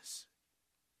Jesus?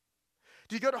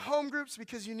 Do you go to home groups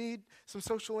because you need some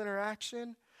social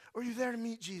interaction? Or are you there to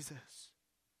meet Jesus?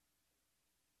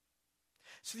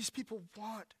 So these people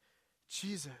want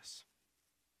Jesus.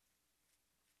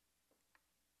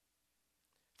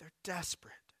 They're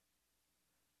desperate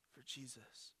for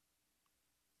Jesus.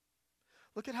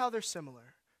 Look at how they're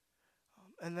similar.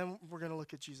 And then we're going to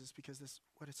look at Jesus because this is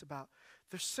what it's about.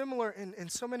 They're similar in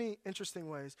so many interesting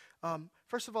ways.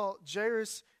 First of all,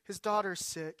 Jairus, his daughter's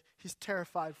sick. He's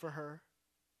terrified for her.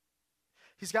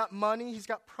 He's got money. He's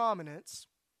got prominence.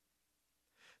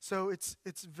 So it's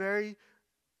very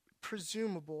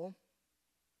presumable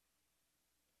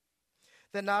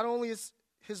that not only is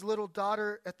his little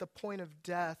daughter at the point of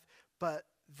death, but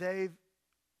they've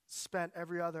spent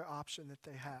every other option that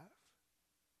they have.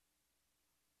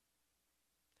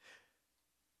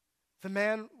 The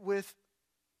man with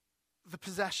the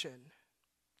possession,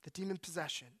 the demon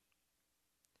possession,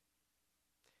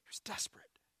 he was desperate.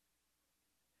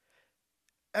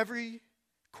 Every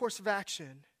course of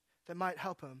action that might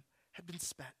help him had been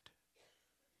spent.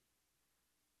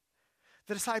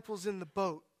 The disciples in the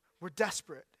boat were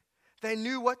desperate. They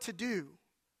knew what to do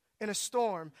in a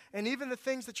storm, and even the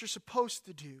things that you're supposed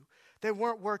to do, they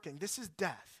weren't working. This is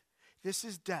death. This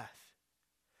is death.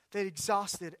 They'd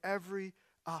exhausted every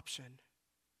option.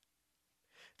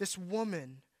 This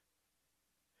woman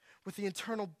with the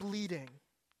internal bleeding.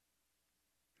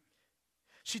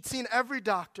 She'd seen every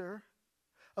doctor.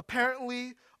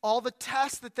 Apparently, all the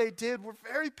tests that they did were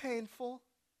very painful.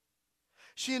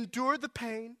 She endured the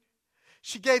pain.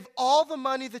 She gave all the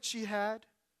money that she had.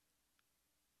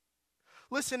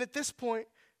 listen, at this point,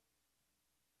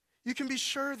 you can be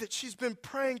sure that she's been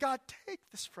praying, God, take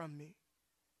this from me.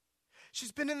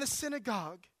 She's been in the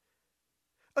synagogue.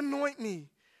 Anoint me.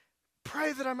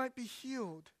 Pray that I might be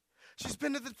healed. She's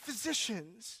been to the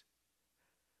physicians.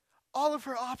 All of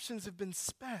her options have been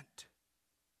spent.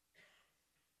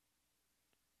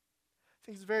 I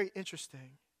think it's very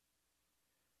interesting.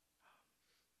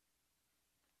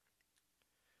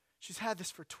 She's had this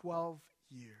for 12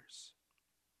 years.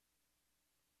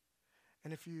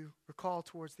 And if you recall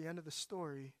towards the end of the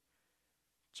story,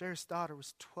 Jairus' daughter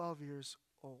was 12 years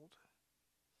old.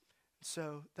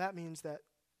 So that means that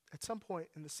at some point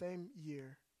in the same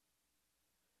year,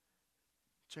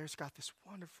 Jairus got this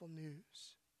wonderful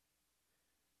news.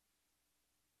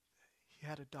 He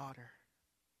had a daughter.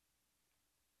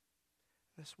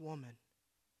 This woman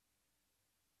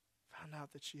found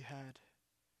out that she had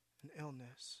an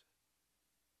illness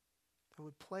that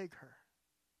would plague her.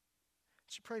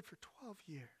 She prayed for 12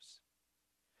 years.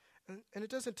 And it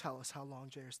doesn't tell us how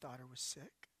long Jairus' daughter was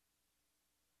sick.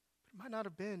 But it might not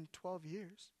have been 12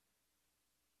 years.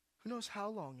 Who knows how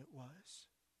long it was?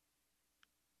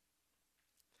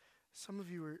 Some of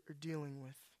you are dealing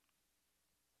with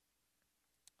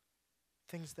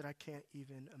things that I can't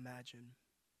even imagine.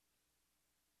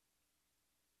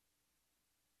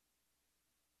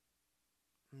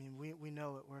 I mean, we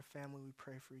know it. We're a family. We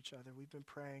pray for each other. We've been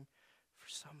praying for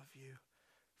some of you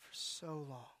for so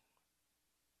long.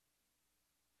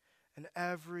 And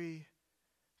every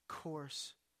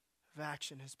course of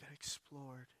action has been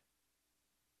explored.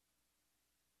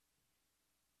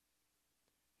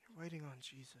 You're waiting on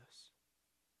Jesus.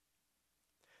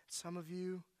 Some of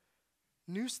you,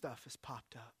 new stuff has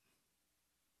popped up.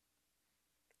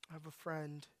 I have a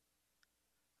friend,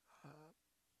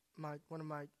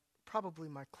 probably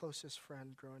my closest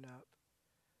friend growing up,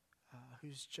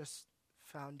 who's just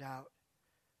found out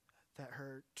that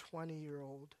her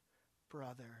 20-year-old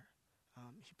brother,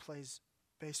 he plays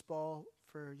baseball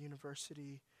for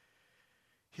university.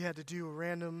 He had to do a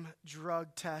random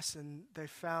drug test, and they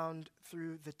found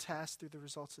through the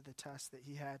results of the test, that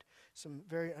he had some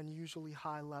very unusually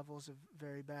high levels of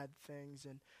very bad things,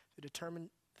 and they determined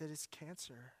that it's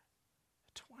cancer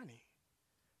at 20. And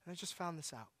they just found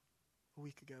this out a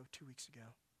week ago, 2 weeks ago.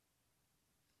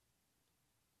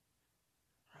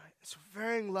 Right? So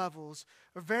varying levels,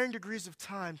 or varying degrees of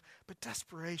time, but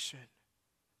desperation.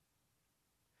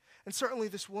 And certainly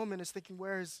this woman is thinking,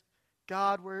 where is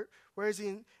God? Where is he?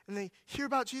 And they hear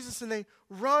about Jesus and they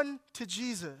run to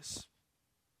Jesus.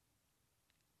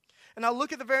 And now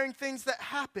look at the varying things that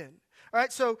happen. All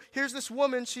right, so here's this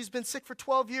woman. She's been sick for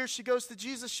 12 years. She goes to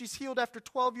Jesus. She's healed after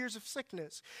 12 years of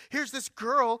sickness. Here's this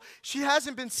girl. She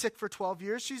hasn't been sick for 12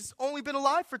 years. She's only been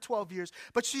alive for 12 years.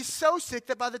 But she's so sick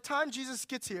that by the time Jesus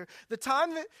gets here, the time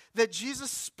that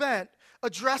Jesus spent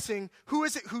addressing, who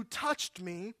is it who touched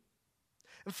me,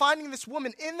 and finding this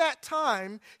woman, in that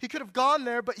time, he could have gone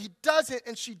there, but he doesn't,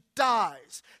 and she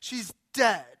dies. She's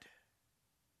dead.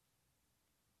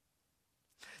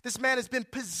 This man has been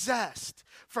possessed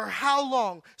for how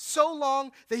long? So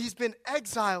long that he's been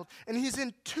exiled, and he's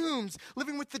in tombs,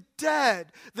 living with the dead.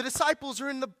 The disciples are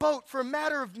in the boat for a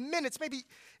matter of minutes, maybe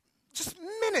just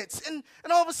minutes, and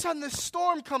all of a sudden this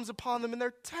storm comes upon them, and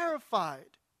they're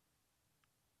terrified.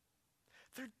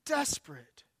 They're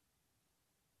desperate.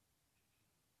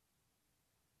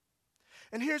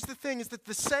 And here's the thing, is that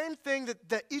the same thing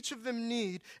that each of them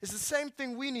need is the same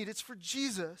thing we need. It's for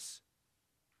Jesus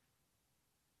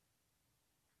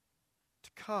to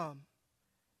come,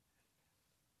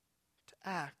 to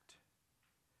act,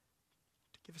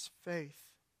 to give us faith,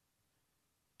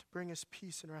 to bring us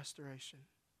peace and restoration.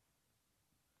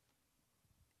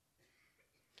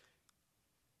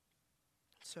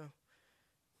 So,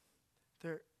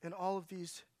 they're in all of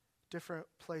these different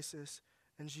places,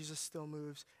 and Jesus still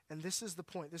moves. And this is the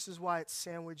point. This is why it's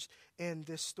sandwiched in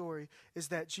this story, is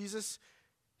that Jesus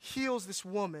heals this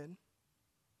woman.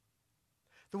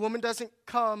 The woman doesn't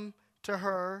come to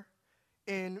her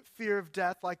in fear of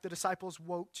death like the disciples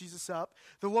woke Jesus up.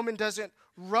 The woman doesn't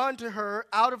run to her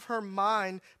out of her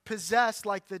mind, possessed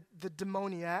like the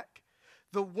demoniac.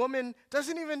 The woman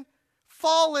doesn't even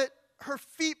fall at her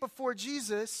feet before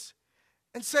Jesus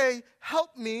and say,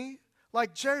 help me,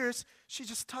 like Jairus. She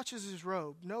just touches his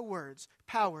robe. No words.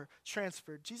 Power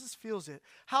transferred. Jesus feels it.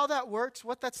 How that works,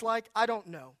 what that's like, I don't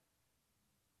know.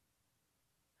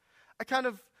 I kind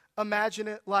of imagine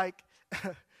it like,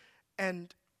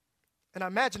 and I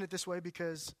imagine it this way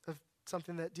because of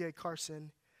something that D.A.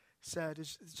 Carson said,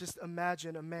 is just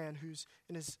imagine a man who's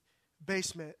in his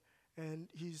basement and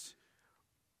he's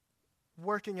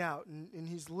working out and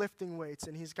he's lifting weights,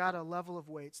 and he's got a level of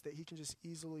weights that he can just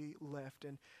easily lift,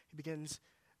 and he begins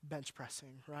bench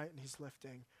pressing, right? And he's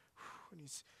lifting, and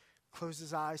he's closed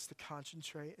his eyes to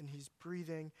concentrate, and he's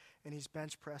breathing, and he's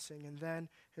bench pressing, and then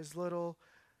his little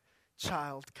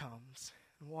child comes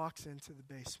and walks into the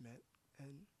basement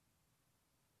and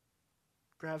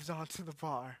grabs onto the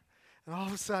bar, and all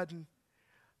of a sudden,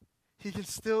 he can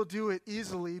still do it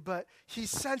easily, but he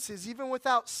senses, even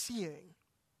without seeing,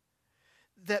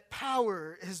 that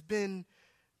power has been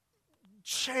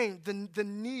changed. The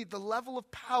need, the level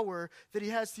of power that he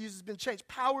has to use has been changed.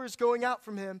 Power is going out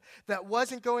from him that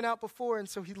wasn't going out before, and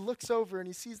so he looks over and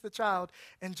he sees the child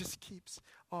and just keeps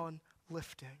on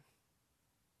lifting.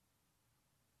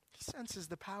 He senses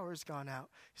the power has gone out.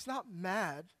 He's not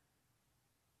mad.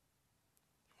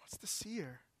 He wants to see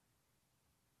her,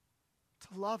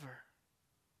 to love her.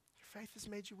 Your faith has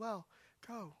made you well.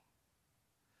 Go.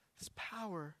 This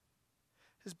power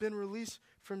has been released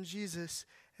from Jesus.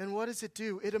 And what does it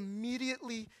do? It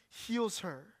immediately heals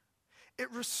her.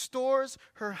 It restores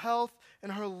her health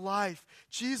and her life.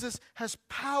 Jesus has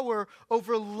power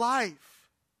over life.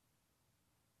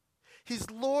 He's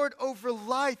Lord over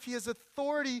life. He has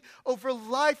authority over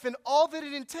life and all that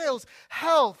it entails.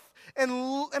 Health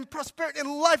and prosperity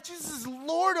and life. Jesus is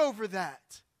Lord over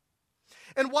that.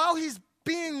 And while he's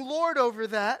being Lord over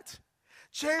that,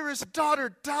 Jairus'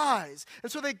 daughter dies.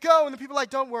 And so they go, and the people are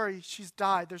like, don't worry, she's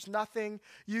died. There's nothing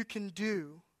you can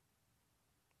do.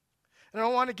 And I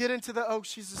don't want to get into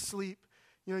she's asleep.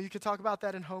 You know, you could talk about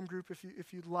that in home group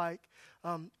if you'd like.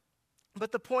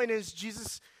 But the point is,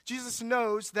 Jesus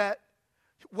knows that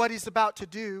what he's about to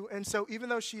do, and so even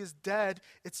though she is dead,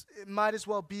 it might as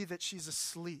well be that she's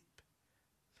asleep.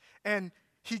 And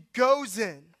he goes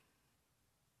in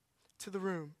to the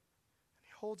room, and he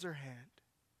holds her hand.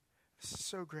 This is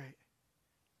so great.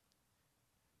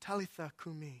 Talitha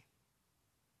kumi.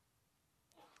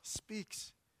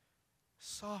 Speaks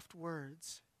soft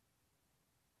words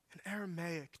in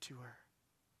Aramaic to her.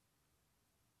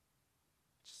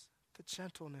 Just the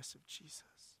gentleness of Jesus.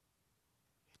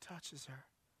 He touches her.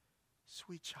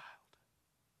 Sweet child,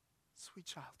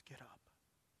 get up.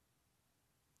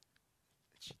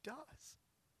 And she does.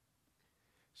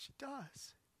 She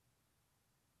does.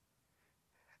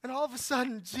 And all of a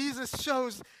sudden, Jesus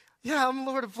shows, yeah, I'm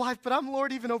Lord of life, but I'm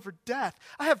Lord even over death.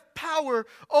 I have power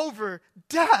over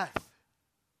death.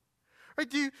 Right?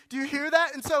 Do you hear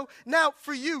that? And so now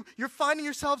for you, you're finding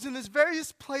yourselves in these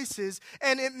various places,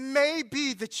 and it may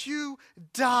be that you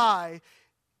die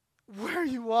where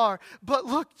you are. But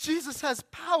look, Jesus has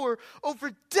power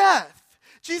over death.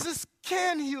 Jesus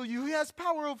can heal you. He has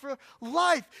power over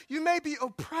life. You may be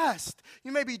oppressed.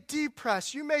 You may be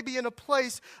depressed. You may be in a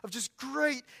place of just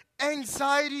great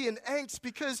anxiety and angst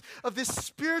because of this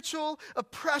spiritual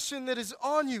oppression that is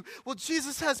on you. Well,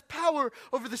 Jesus has power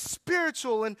over the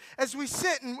spiritual. And as we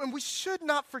sit, and we should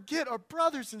not forget our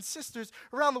brothers and sisters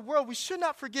around the world. We should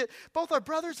not forget both our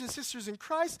brothers and sisters in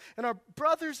Christ and our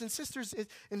brothers and sisters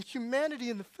in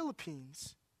humanity in the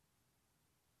Philippines.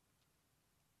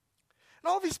 And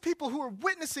all these people who are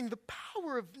witnessing the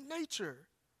power of nature.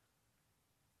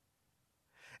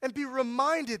 And be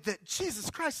reminded that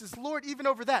Jesus Christ is Lord even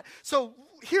over that. So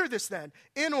hear this then,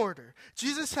 in order.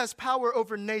 Jesus has power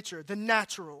over nature, the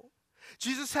natural.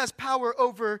 Jesus has power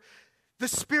over the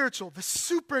spiritual, the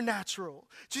supernatural.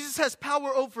 Jesus has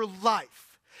power over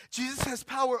life. Jesus has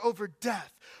power over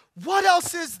death. What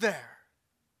else is there?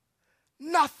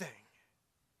 Nothing.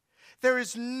 There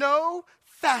is no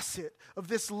facet of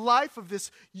this life, of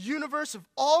this universe, of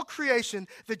all creation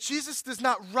that Jesus does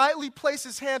not rightly place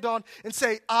his hand on and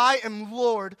say, I am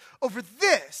Lord over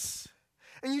this.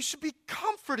 And you should be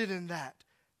comforted in that.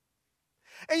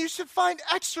 And you should find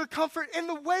extra comfort in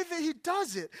the way that he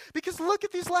does it. Because look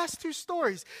at these last two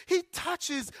stories. He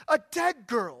touches a dead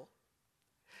girl.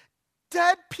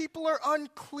 Dead people are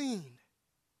unclean.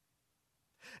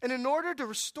 And in order to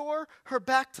restore her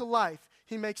back to life,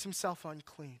 he makes himself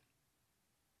unclean.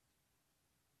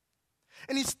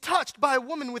 And he's touched by a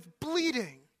woman with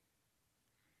bleeding.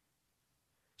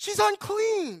 She's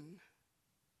unclean.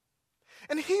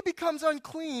 And he becomes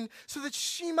unclean so that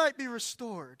she might be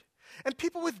restored. And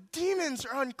people with demons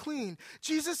are unclean.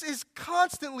 Jesus is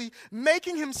constantly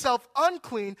making himself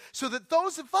unclean so that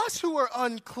those of us who are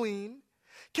unclean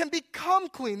can become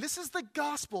clean. This is the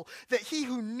gospel, that he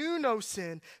who knew no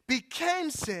sin became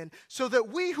sin so that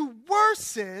we who were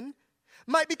sin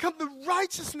might become the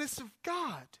righteousness of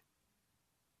God.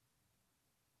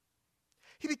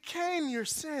 He became your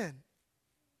sin.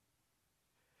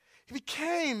 He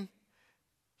became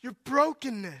your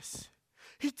brokenness.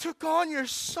 He took on your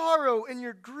sorrow and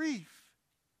your grief.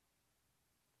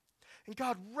 And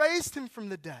God raised him from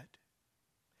the dead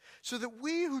so that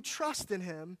we who trust in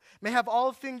him may have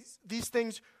all these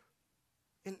things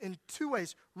in two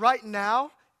ways. Right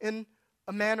now, in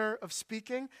a manner of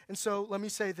speaking. And so let me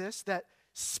say this, that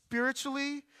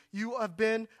spiritually, you have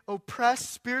been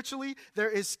oppressed. Spiritually, there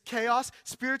is chaos.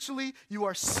 Spiritually, you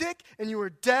are sick and you are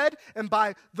dead. And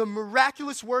by the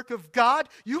miraculous work of God,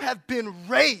 you have been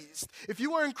raised. If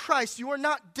you are in Christ, you are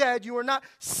not dead. You are not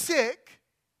sick.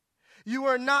 You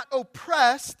are not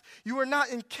oppressed. You are not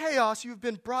in chaos. You have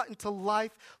been brought into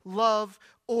life, love,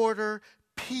 order,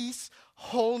 peace,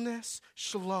 wholeness,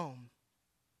 shalom.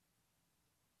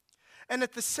 And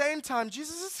at the same time,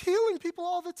 Jesus is healing people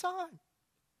all the time.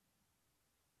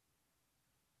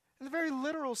 In the very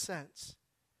literal sense.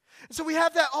 And so we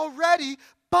have that already,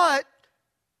 but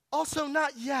also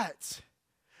not yet.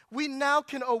 We now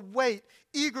can await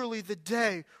eagerly the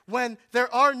day when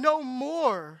there are no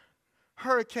more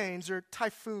hurricanes or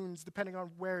typhoons, depending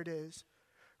on where it is,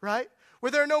 right?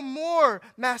 Where there are no more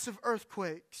massive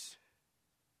earthquakes.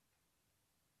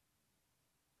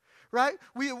 Right?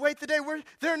 We await the day where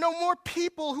there are no more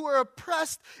people who are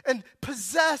oppressed and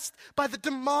possessed by the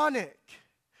demonic.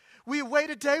 We await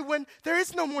a day when there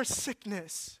is no more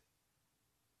sickness.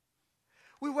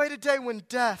 We await a day when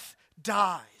death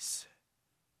dies.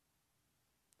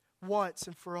 Once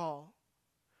and for all,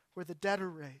 where the dead are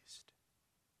raised.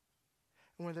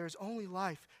 And where there is only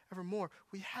life evermore.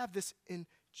 We have this in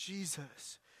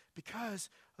Jesus because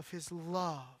of his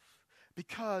love,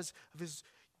 because of his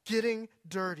getting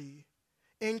dirty,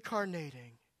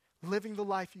 incarnating, living the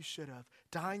life you should have,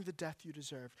 dying the death you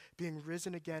deserve, being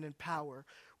risen again in power.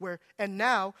 And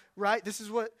now, right, this is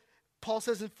what Paul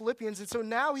says in Philippians, and so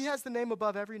now he has the name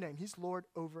above every name. He's Lord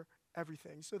over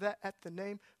everything, so that at the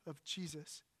name of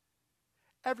Jesus,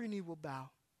 every knee will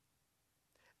bow,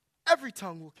 every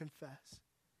tongue will confess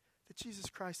that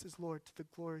Jesus Christ is Lord to the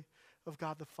glory of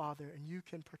God the Father, and you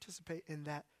can participate in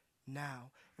that now.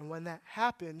 And when that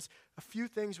happens, a few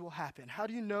things will happen. How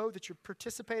do you know that you're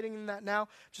participating in that now? I'm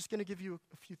just going to give you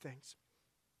a few things.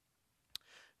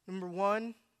 Number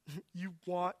one, you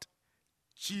want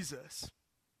Jesus.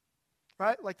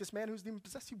 Right? Like this man who's demon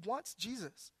possessed, he wants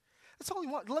Jesus. That's all he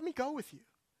wants. Let me go with you.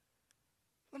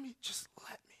 Let me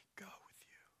go with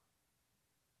you.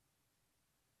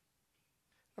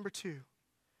 Number two,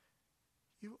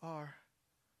 you are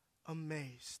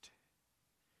amazed.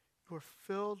 You are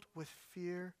filled with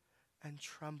fear and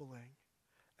trembling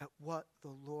at what the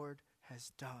Lord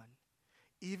has done.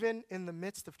 Even in the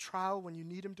midst of trial, when you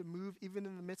need him to move, even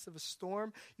in the midst of a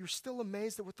storm, you're still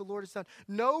amazed at what the Lord has done.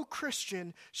 No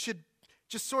Christian should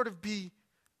just sort of be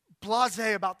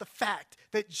blasé about the fact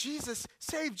that Jesus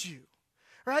saved you,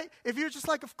 right? If you're just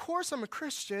like, of course I'm a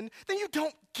Christian, then you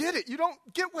don't get it. You don't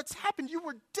get what's happened. You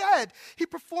were dead. He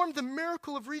performed the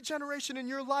miracle of regeneration in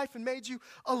your life and made you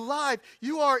alive.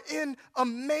 You are in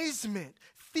amazement,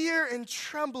 fear and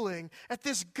trembling at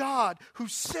this God who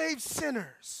saves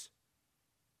sinners.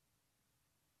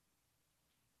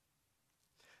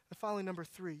 And finally, number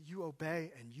three, you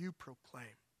obey and you proclaim.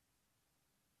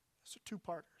 Those are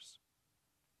two-parters.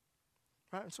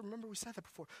 Right? And so remember, we said that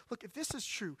before. Look, if this is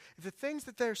true, if the things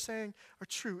that they're saying are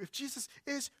true, if Jesus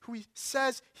is who he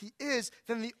says he is,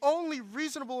 then the only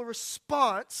reasonable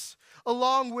response,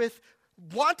 along with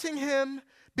wanting him,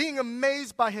 being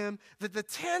amazed by him, that the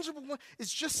tangible one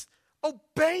is just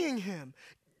obeying him,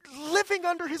 living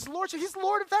under his lordship. He's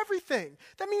Lord of everything.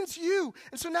 That means you.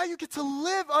 And so now you get to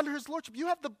live under his lordship. You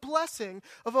have the blessing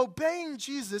of obeying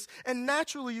Jesus, and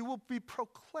naturally you will be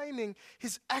proclaiming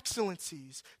his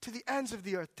excellencies to the ends of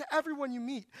the earth, to everyone you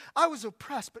meet. I was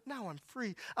oppressed, but now I'm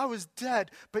free. I was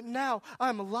dead, but now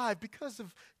I'm alive because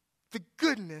of the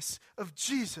goodness of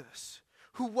Jesus,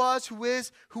 who was, who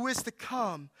is to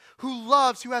come, who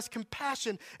loves, who has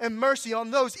compassion and mercy on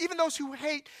those, even those who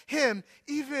hate him,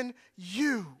 even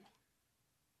you.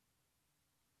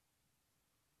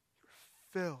 You're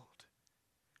filled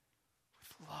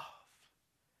with love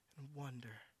and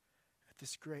wonder at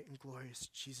this great and glorious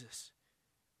Jesus,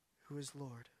 who is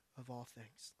Lord of all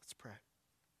things. Let's pray.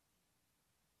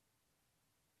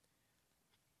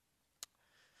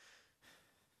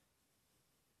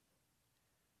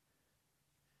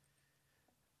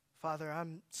 Father,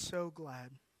 I'm so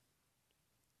glad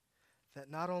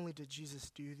that not only did Jesus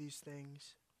do these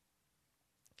things,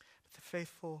 but the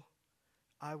faithful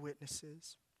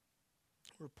eyewitnesses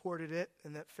reported it,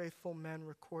 and that faithful men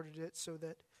recorded it, so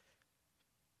that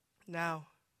now,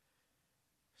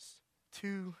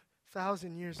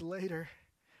 2,000 years later,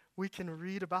 we can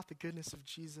read about the goodness of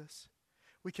Jesus.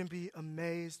 We can be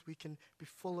amazed. We can be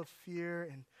full of fear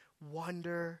and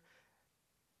wonder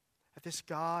at this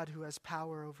God who has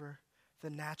power over the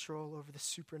natural over the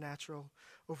supernatural,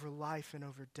 over life and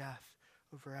over death,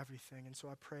 over everything. And so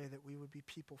I pray that we would be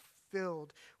people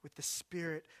filled with the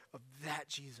Spirit of that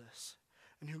Jesus,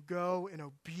 and who go in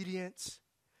obedience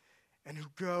and who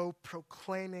go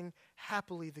proclaiming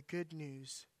happily the good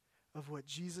news of what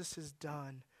Jesus has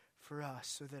done for us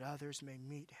so that others may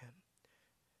meet him,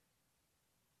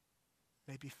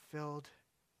 may be filled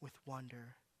with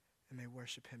wonder, and may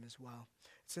worship him as well.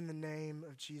 It's in the name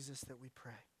of Jesus that we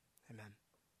pray. Amen.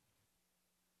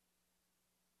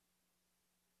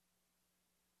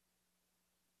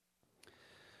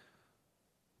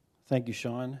 Thank you,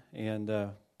 Sean, and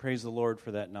praise the Lord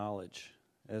for that knowledge.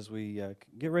 As we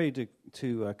get ready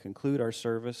to conclude our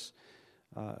service,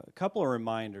 a couple of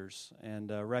reminders and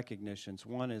recognitions.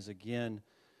 One is, again,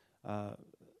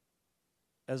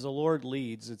 as the Lord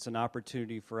leads, it's an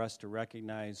opportunity for us to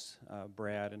recognize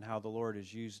Brad and how the Lord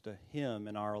has used him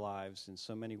in our lives in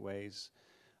so many ways,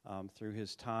 through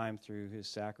his time, through his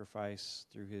sacrifice,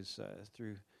 through his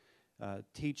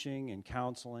teaching and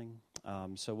counseling.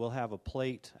 So we'll have a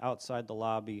plate outside the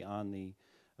lobby on the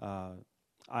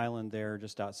island there,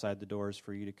 just outside the doors,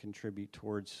 for you to contribute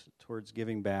towards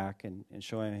giving back and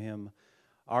showing him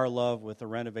our love with a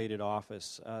renovated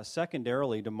office.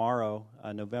 Secondarily, tomorrow,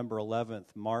 November 11th,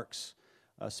 marks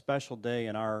a special day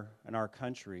in our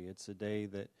country. It's a day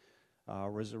that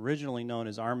was originally known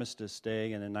as Armistice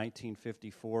Day, and in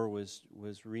 1954 was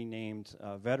renamed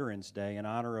Veterans Day in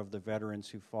honor of the veterans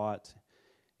who fought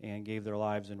and gave their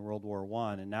lives in World War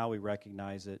I. And now we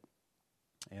recognize it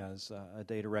as a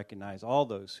day to recognize all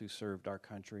those who served our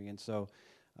country. And so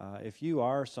if you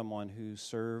are someone who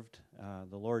served,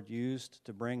 the Lord used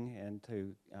to bring and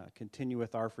to continue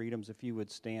with our freedoms, if you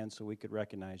would stand so we could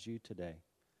recognize you today.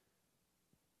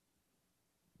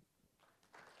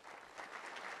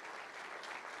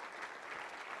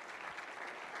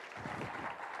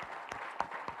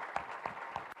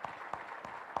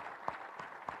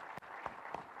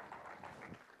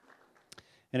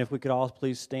 And if we could all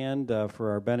please stand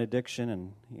for our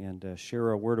benediction and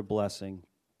share a word of blessing.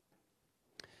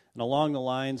 And along the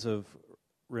lines of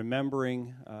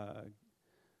remembering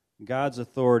God's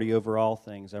authority over all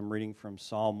things, I'm reading from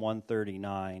Psalm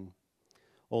 139.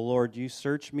 O Lord, you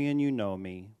search me and you know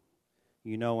me.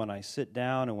 You know when I sit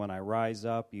down and when I rise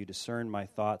up. You discern my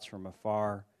thoughts from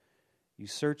afar. You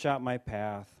search out my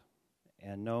path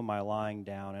and know my lying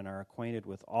down and are acquainted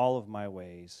with all of my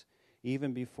ways.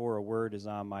 Even before a word is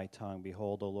on my tongue,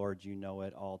 behold, O Lord, you know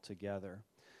it altogether.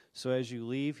 So as you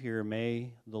leave here,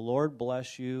 may the Lord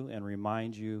bless you and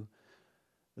remind you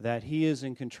that he is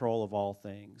in control of all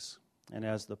things. And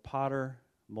as the potter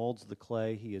molds the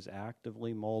clay, he is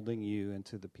actively molding you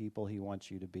into the people he wants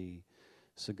you to be.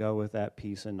 So go with that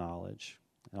peace and knowledge.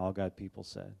 And all God people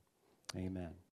said, amen.